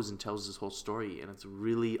shows and tells this whole story, and it's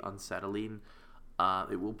really unsettling.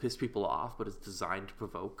 It will piss people off, but it's designed to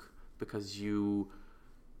provoke, because you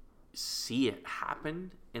see it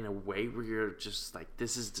happen in a way where you're just like,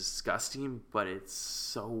 this is disgusting, but it's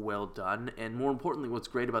so well done. And more importantly, what's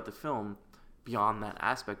great about the film, beyond that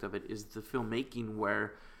aspect of it, is the filmmaking,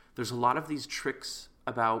 where there's a lot of these tricks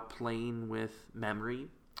about playing with memory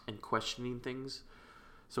and questioning things.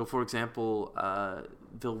 So, for example,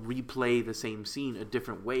 they'll replay the same scene a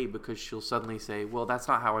different way, because she'll suddenly say, well, that's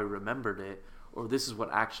not how I remembered it, or this is what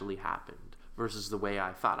actually happened, versus the way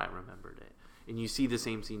I thought I remembered it. And you see the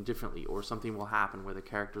same scene differently, or something will happen where the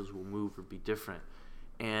characters will move or be different.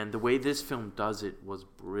 And the way this film does it was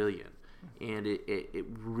brilliant. And it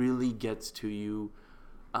really gets to you.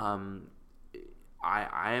 I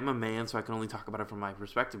am a man, so I can only talk about it from my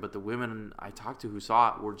perspective, but the women I talked to who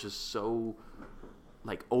saw it were just so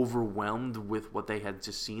like overwhelmed with what they had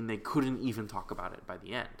just seen. They couldn't even talk about it by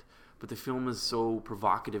the end. But the film is so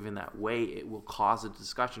provocative in that way, it will cause a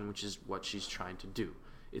discussion, which is what she's trying to do.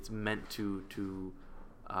 It's meant to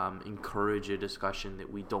encourage a discussion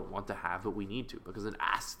that we don't want to have, but we need to, because it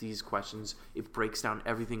asks these questions. It breaks down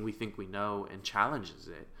everything we think we know and challenges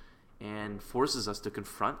it, and forces us to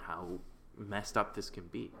confront how messed up this can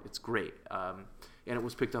be. It's great. And it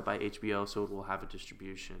was picked up by HBO, so it will have a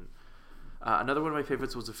distribution. Another one of my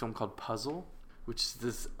favorites was a film called Puzzle, which is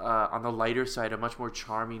this, on the lighter side, a much more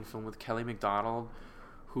charming film with Kelly MacDonald,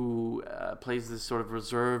 who plays this sort of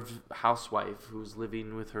reserved housewife who's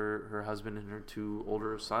living with her husband and her two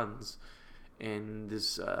older sons in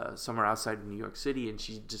this somewhere outside of New York City, and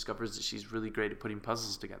she discovers that she's really great at putting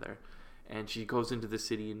puzzles together. And she goes into the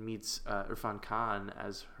city and meets Irfan Khan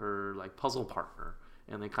as her like puzzle partner,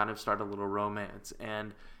 and they kind of start a little romance.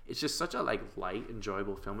 And it's just such a like light,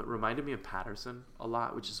 enjoyable film. It reminded me of Patterson a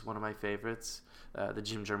lot, which is one of my favorites, the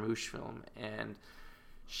Jim Jarmusch film. And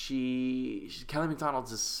Kelly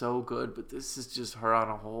MacDonald's is so good, but this is just her on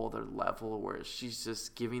a whole other level, where she's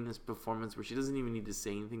just giving this performance where she doesn't even need to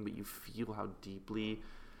say anything, but you feel how deeply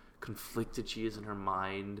conflicted she is in her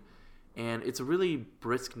mind. And it's a really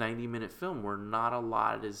brisk 90-minute film where not a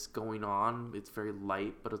lot is going on. It's very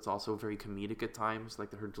light, but it's also very comedic at times,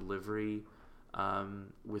 like her delivery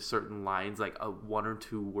with certain lines, like a 1 or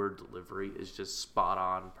 2 word delivery is just spot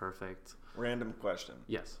on, perfect. Random question.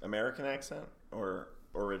 Yes. American accent or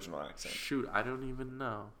original accent? Shoot, I don't even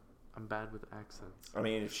know. I'm bad with accents. I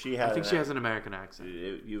mean, if she had, I think she has an American accent.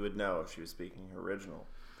 You would know if she was speaking her original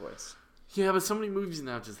voice. Yeah, but so many movies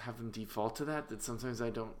now just have them default to that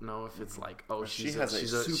she don't know if it's like, oh, she's a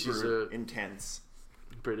super intense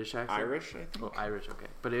British accent. Irish, I think. Oh, Irish, okay.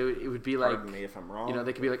 But it would be like, pardon me if I'm wrong. You know,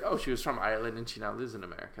 they could be like, oh, she was from Ireland and she now lives in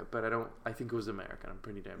America. But I think it was American. I'm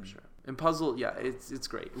pretty damn sure. And Puzzle, yeah, it's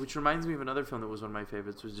great. Which reminds me of another film that was one of my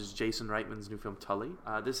favorites, which is Jason Reitman's new film Tully.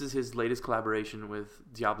 This is his latest collaboration with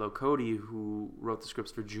Diablo Cody, who wrote the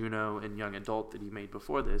scripts for Juno and Young Adult that he made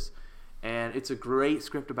before this. And it's a great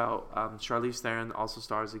script about Charlize Theron also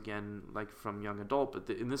stars again, like from Young Adult.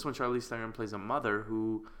 But in this one, Charlize Theron plays a mother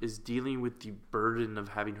who is dealing with the burden of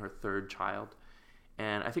having her third child.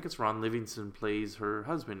 And I think it's Ron Livingston plays her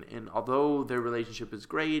husband. And although their relationship is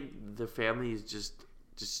great, the family is just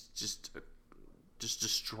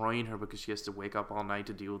destroying her because she has to wake up all night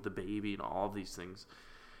to deal with the baby and all of these things.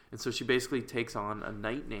 And so she basically takes on a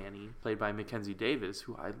night nanny played by Mackenzie Davis,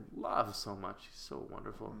 who I love so much. She's so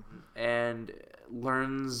wonderful. Mm-hmm. And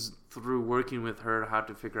learns through working with her how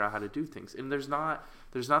to figure out how to do things. And there's not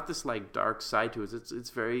this like dark side to it. It's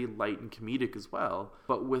very light and comedic as well,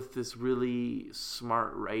 but with this really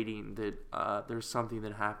smart writing that there's something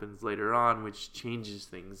that happens later on which changes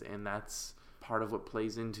things, and that's part of what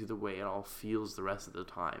plays into the way it all feels the rest of the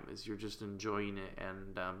time, is you're just enjoying it.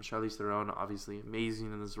 And Charlize Theron, obviously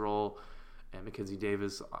amazing in this role, and Mackenzie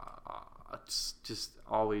Davis just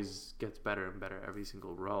always gets better and better every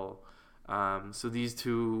single role. So these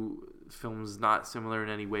two films, not similar in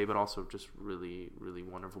any way, but also just really, really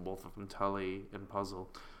wonderful, both of them, Tully and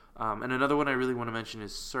Puzzle. And another one I really want to mention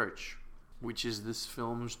is Search, which is this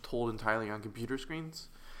film told entirely on computer screens.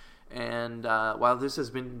 And while this has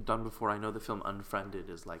been done before, I know the film Unfriended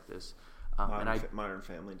is like this. Modern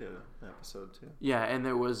Family did an episode too. Yeah, and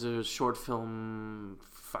there was a short film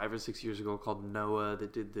 5 or 6 years ago called Noah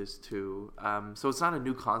that did this too. So it's not a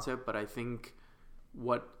new concept, but I think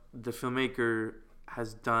what the filmmaker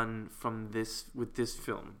has done with this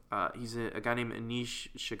film, he's a guy named Anish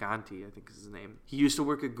Shaganti, I think is his name. He used to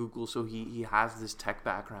work at Google, so he has this tech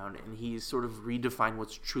background, and he's sort of redefined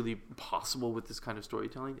what's truly possible with this kind of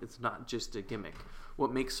storytelling. It's not just a gimmick.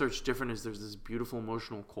 What makes Search different is there's this beautiful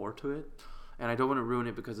emotional core to it, and I don't want to ruin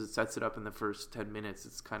it because it sets it up in the first 10 minutes.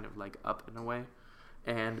 It's kind of like up in a way,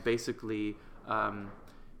 and basically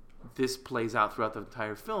this plays out throughout the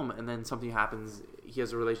entire film, and then something happens. He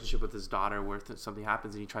has a relationship with his daughter where something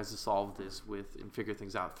happens, and he tries to solve this and figure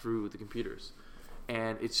things out through the computers.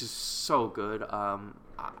 And it's just so good.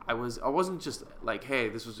 I wasn't just like, hey,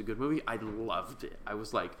 this was a good movie. I loved it. I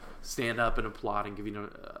was like, stand up and applaud and giving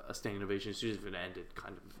a standing ovation as soon as it ended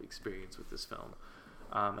kind of experience with this film.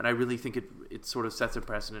 And I really think it sort of sets a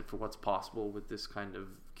precedent for what's possible with this kind of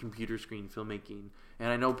computer screen filmmaking. And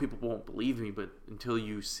I know people won't believe me, but until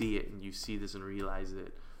you see it and you see this and realize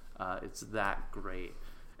it, it's that great.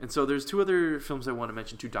 And so there's 2 other films I want to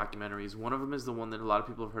mention, 2 documentaries. One of them is the one that a lot of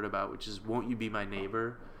people have heard about, which is Won't You Be My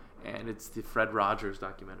Neighbor? And it's the Fred Rogers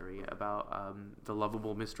documentary about the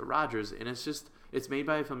lovable Mr. Rogers. And it's made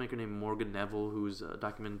by a filmmaker named Morgan Neville, who's a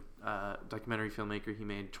documentary filmmaker. He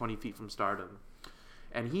made 20 Feet from Stardom.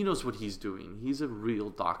 And he knows what he's doing. He's a real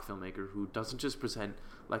doc filmmaker who doesn't just present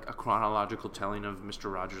like a chronological telling of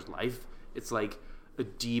Mr. Rogers' life. It's like a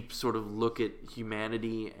deep sort of look at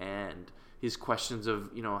humanity and his questions of,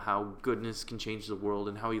 how goodness can change the world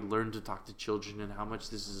and how he learned to talk to children and how much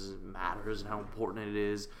this matters and how important it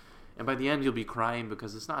is. And by the end, you'll be crying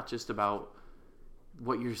because it's not just about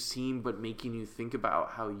what you're seeing, but making you think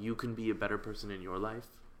about how you can be a better person in your life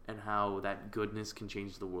and how that goodness can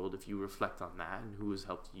change the world if you reflect on that and who has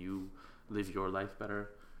helped you live your life better.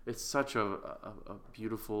 It's such a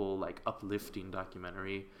beautiful, like, uplifting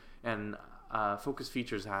documentary. And Focus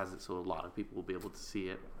Features has it, so a lot of people will be able to see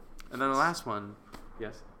it. And then the last one,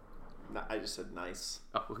 yes? No, I just said nice.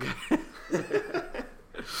 Oh, okay.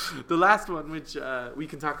 The last one, which we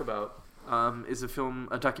can talk about, is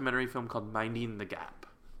a documentary film called Minding the Gap.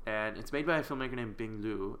 And it's made by a filmmaker named Bing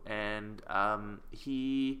Liu. And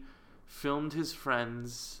he filmed his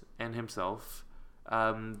friends and himself.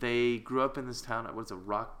 They grew up in this town,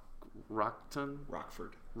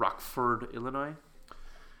 Rockford, Illinois.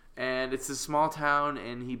 And it's a small town,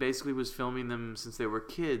 and he basically was filming them since they were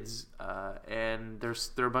kids. And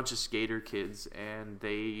they're a bunch of skater kids, and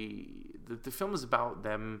the film is about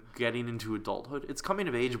them getting into adulthood. It's coming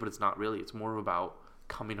of age, but it's not really. It's more about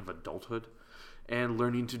coming of adulthood and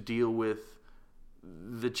learning to deal with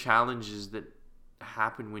the challenges that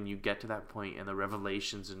happen when you get to that point and the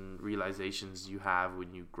revelations and realizations you have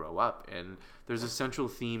when you grow up. And there's a central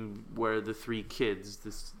theme where the 3 kids,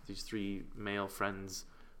 these 3 male friends,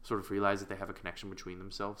 sort of realize that they have a connection between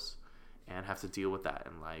themselves and have to deal with that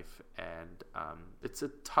in life. And it's a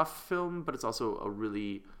tough film, but it's also a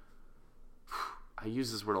really, I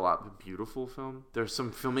use this word a lot, but beautiful film. There's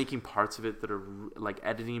some filmmaking parts of it that are like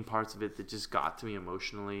editing parts of it that just got to me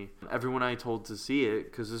emotionally. Everyone I told to see it,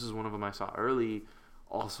 because this is one of them I saw early,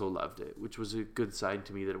 also loved it, which was a good sign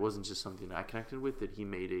to me that it wasn't just something I connected with, that he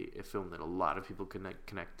made a film that a lot of people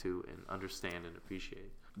connect to and understand and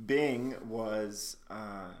appreciate. Bing was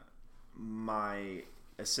my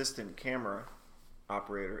assistant camera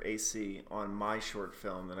operator, AC, on my short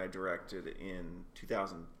film that I directed in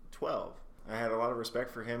 2012. I had a lot of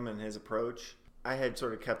respect for him and his approach. I had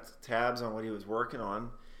sort of kept tabs on what he was working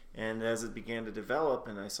on, and as it began to develop,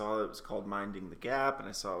 and I saw it was called Minding the Gap, and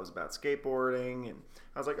I saw it was about skateboarding, and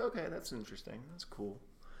I was like, okay, that's interesting, that's cool.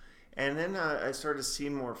 And then I started to see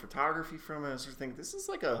more photography from him. I started thinking, this is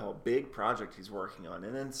like a whole big project he's working on.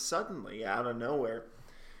 And then suddenly, out of nowhere,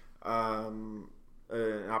 an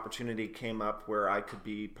opportunity came up where I could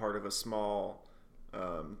be part of a small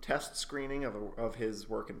test screening of his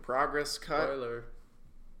work in progress cut. Spoiler.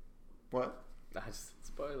 What?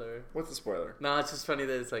 Spoiler. What's the spoiler? No, it's just funny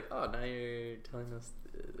that it's like, oh, now you're telling us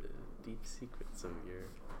the deep secrets of your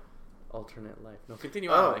alternate life. No, continue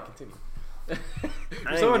on. Continue.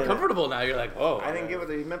 You're so uncomfortable now. You're like, whoa. I didn't get what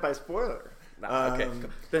he meant by spoiler. No, okay,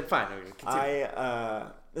 then fine. Okay,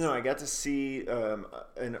 continue. I got to see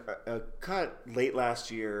a cut late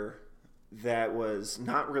last year that was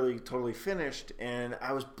not really totally finished, and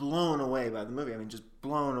I was blown away by the movie. I mean, just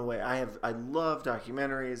blown away. I love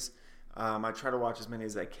documentaries. I try to watch as many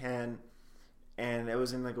as I can, and it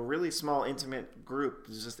was in like a really small, intimate group.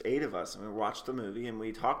 There's just 8 of us, and we watched the movie, and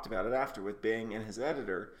we talked about it after with Bing and his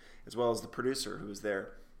editor, as well as the producer who was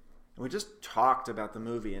there. And we just talked about the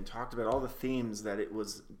movie and talked about all the themes that it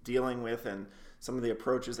was dealing with and some of the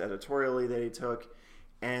approaches editorially that he took.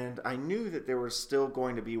 And I knew that there was still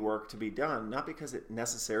going to be work to be done, not because it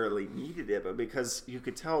necessarily needed it, but because you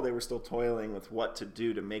could tell they were still toiling with what to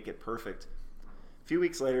do to make it perfect. A few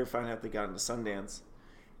weeks later, I found out they got into Sundance,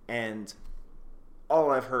 and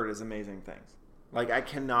all I've heard is amazing things. Like, I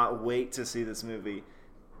cannot wait to see this movie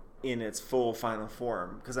in its full final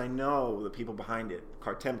form, because I know the people behind it,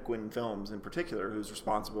 Kartemquin Films in particular, who's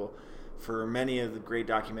responsible for many of the great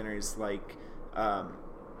documentaries like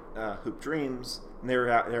Hoop Dreams. And they're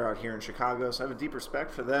out here in Chicago, so I have a deep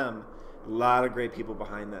respect for them. A lot of great people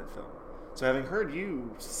behind that film. So having heard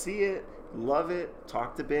you see it, love it,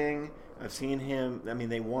 talk to Bing, I've seen him. I mean,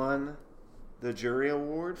 they won the jury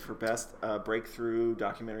award for best breakthrough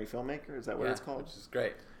documentary filmmaker. Is that what it's called? Which is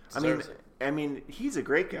great. I mean, he's a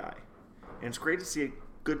great guy, and it's great to see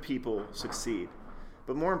good people succeed.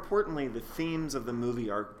 But more importantly, the themes of the movie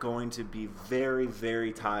are going to be very,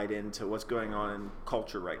 very tied into what's going on in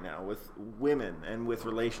culture right now with women and with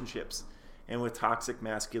relationships and with toxic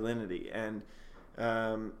masculinity. And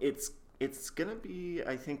it's going to be,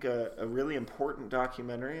 I think, a really important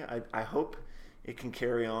documentary. I hope it can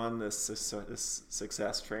carry on this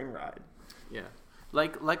success train ride. Yeah.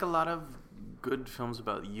 Like a lot of good films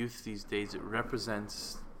about youth these days, it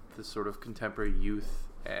represents the sort of contemporary youth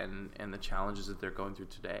and the challenges that they're going through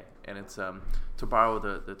today. And it's to borrow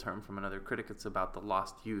the term from another critic, it's about the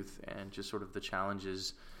lost youth and just sort of the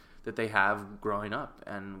challenges that they have growing up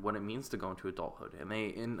and what it means to go into adulthood.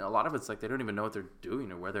 And a lot of it's like they don't even know what they're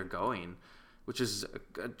doing or where they're going, which is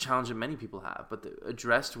a challenge that many people have, but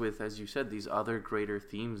addressed with, as you said, these other greater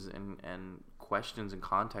themes and questions and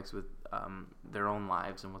context with their own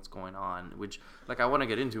lives and what's going on, which I want to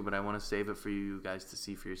get into, but I want to save it for you guys to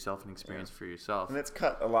see for yourself and experience for yourself. And it's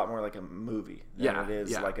cut a lot more like a movie than it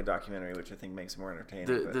is like a documentary, which I think makes it more entertaining.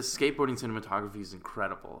 The skateboarding cinematography is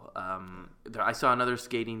incredible. I saw another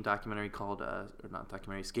skating documentary called,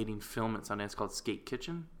 skating film at Sundance called Skate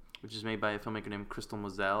Kitchen, which is made by a filmmaker named Crystal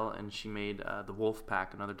Moselle, and she made The Wolf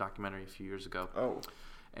Pack, another documentary a few years ago. Oh.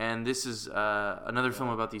 And this is another film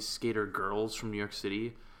about these skater girls from New York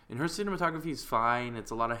City. And her cinematography is fine.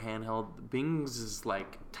 It's a lot of handheld. Bing's is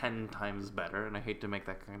like 10 times better, and I hate to make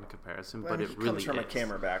that kind of comparison, but it really is. He comes from a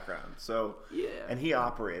camera background, so yeah. And he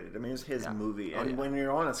operated. I mean, it's his movie. And when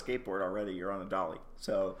you're on a skateboard already, you're on a dolly.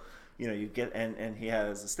 So, you get and he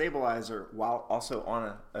has a stabilizer while also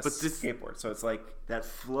on a skateboard. So it's like that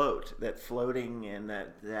floating, and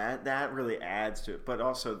that really adds to it. But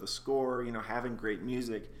also the score, having great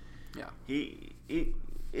music. Yeah.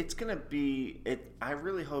 It's gonna be it. I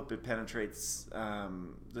really hope it penetrates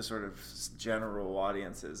the sort of general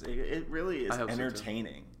audiences. It really is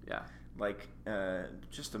entertaining. So yeah, like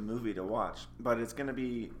just a movie to watch. But it's gonna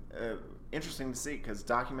be interesting to see because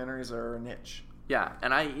documentaries are a niche. Yeah,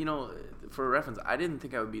 and for a reference, I didn't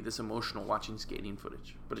think I would be this emotional watching skating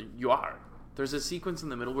footage, but you are. There's a sequence in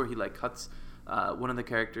the middle where he cuts one of the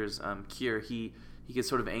characters, Kier. He gets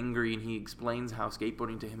sort of angry and he explains how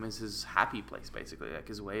skateboarding to him is his happy place, basically, like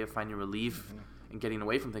his way of finding relief and getting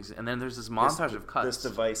away from things. And then there's this montage of cuts. This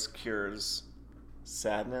device cures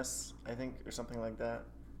sadness, I think, or something like that.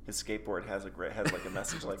 His skateboard has like a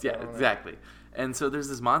message like that. Yeah, exactly. And so there's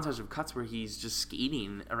this montage of cuts where he's just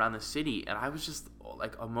skating around the city, and I was just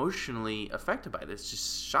emotionally affected by this.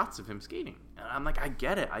 Just shots of him skating, and I'm like, I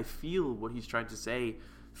get it. I feel what he's trying to say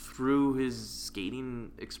through his skating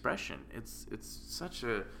expression. It's such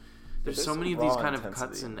a there's so many of these kind of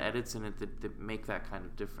cuts and edits in it that make that kind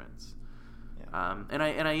of difference. Yeah. And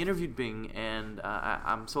I interviewed Bing, and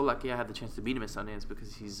I'm so lucky I had the chance to meet him at Sundance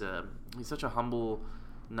because he's such a humble,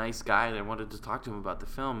 nice guy, and I wanted to talk to him about the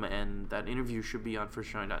film. And that interview should be on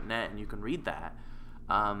firstshowing.net, and you can read that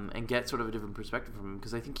and get sort of a different perspective from him,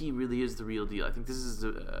 because I think he really is the real deal. I think this is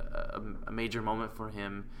a major moment for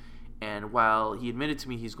him. And while he admitted to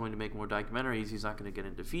me he's going to make more documentaries, he's not going to get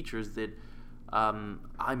into features, that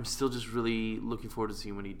I'm still just really looking forward to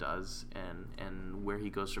seeing what he does and where he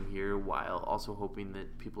goes from here, while also hoping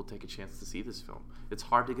that people take a chance to see this film. It's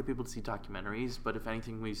hard to get people to see documentaries, but if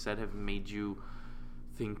anything we've said have made you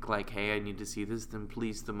think like, hey, I need to see this, then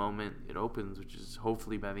please, the moment it opens, which is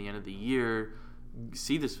hopefully by the end of the year,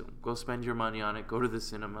 see this film. Go spend your money on it. Go to the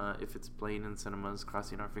cinema if it's playing in cinemas,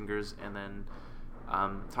 crossing our fingers, and then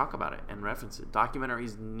talk about it and reference it.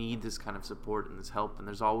 Documentaries need this kind of support and this help, and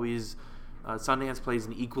there's always Sundance plays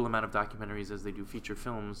an equal amount of documentaries as they do feature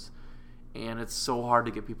films, and it's so hard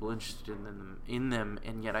to get people interested in them,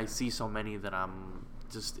 and yet I see so many that I'm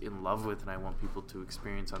just in love with, and I want people to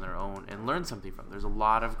experience on their own and learn something from. There's a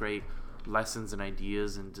lot of great lessons and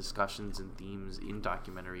ideas and discussions and themes in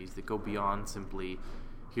documentaries that go beyond simply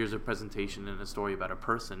here's a presentation and a story about a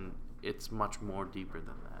person. It's much more deeper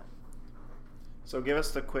than that. So give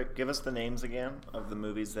us the names again of the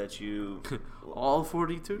movies that you all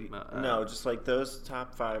 42. No, just like those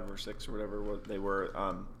top 5 or 6 or whatever they were,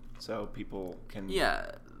 so people can.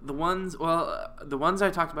 Yeah, the ones I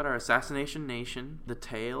talked about are Assassination Nation, The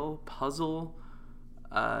Tale, Puzzle,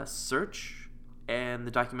 Search, and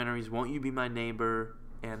the documentaries Won't You Be My Neighbor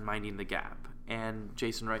and Minding the Gap, and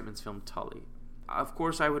Jason Reitman's film Tully. of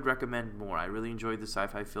course, I would recommend more. I really enjoyed the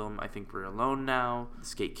sci-fi film I Think We're Alone Now,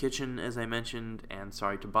 Skate Kitchen, as I mentioned, and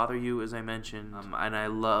Sorry to Bother You, as I mentioned. And I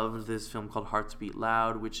loved this film called Hearts Beat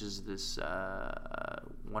Loud, which is this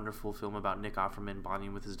wonderful film about Nick Offerman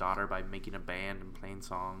bonding with his daughter by making a band and playing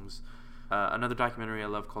songs. Another documentary I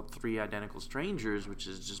love called Three Identical Strangers, which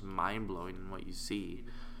is just mind-blowing in what you see.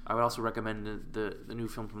 I would also recommend the new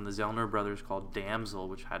film from the Zellner brothers called Damsel,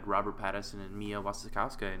 which had Robert Pattinson and Mia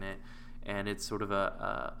Wasikowska in it, and it's sort of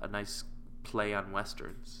a nice play on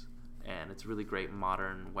westerns, and it's a really great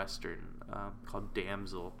modern western called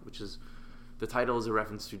Damsel, which is, the title is a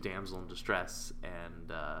reference to damsel in distress,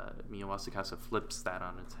 and Mia Wasikowska flips that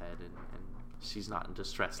on its head, and she's not in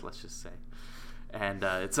distress, let's just say. And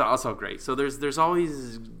it's also great. So there's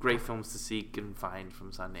always great films to seek and find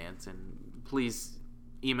from Sundance, and please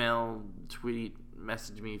email, tweet,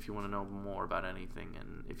 message me if you want to know more about anything,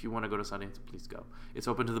 and if you want to go to Sundance, please go. It's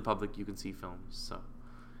open to the public. You can see films. So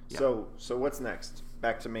yeah. So what's next?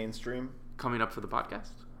 Back to mainstream? Coming up for the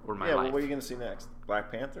podcast or my life? Well, what are you going to see next?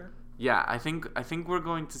 Black Panther? Yeah, I think we're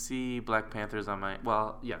going to see Black Panther's on my...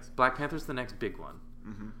 Well, yes, Black Panther's the next big one.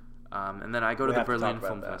 Mm-hmm. And then I go to the Berlin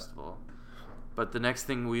Film Festival. But the next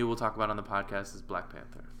thing we will talk about on the podcast is Black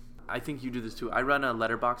Panther. I think you do this too. I run a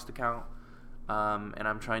Letterboxd account, and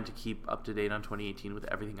I'm trying to keep up to date on 2018 with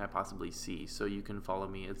everything I possibly see. So you can follow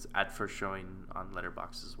me. It's at First Showing on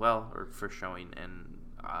Letterboxd as well, or First Showing, and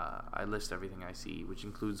I list everything I see, which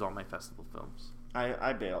includes all my festival films.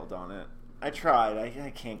 I bailed on it. I tried.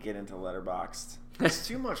 I can't get into Letterboxd. It's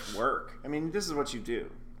too much work. I mean, this is what you do.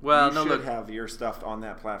 Well, you should have your stuff on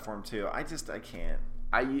that platform too. I can't.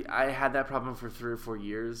 I had that problem for 3 or 4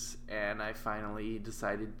 years, and I finally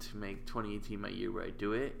decided to make 2018 my year where I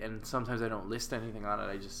do it. And sometimes I don't list anything on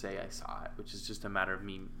it. I just say I saw it, which is just a matter of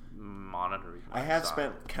me monitoring. I have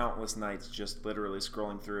spent countless nights just literally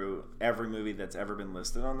scrolling through every movie that's ever been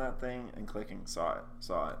listed on that thing and clicking saw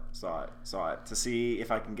it to see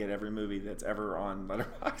if I can get every movie that's ever on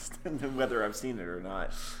Letterboxd and then whether I've seen it or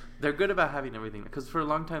not. They're good about having everything, because for a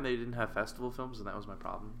long time they didn't have festival films, and that was my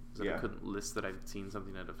problem. That I couldn't list that I'd seen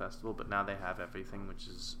something at a festival, but now they have everything, which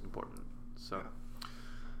is important. So,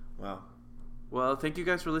 well, thank you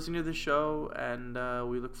guys for listening to the show, and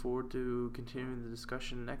we look forward to continuing the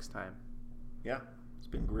discussion next time. Yeah, it's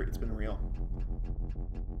been great. It's been real.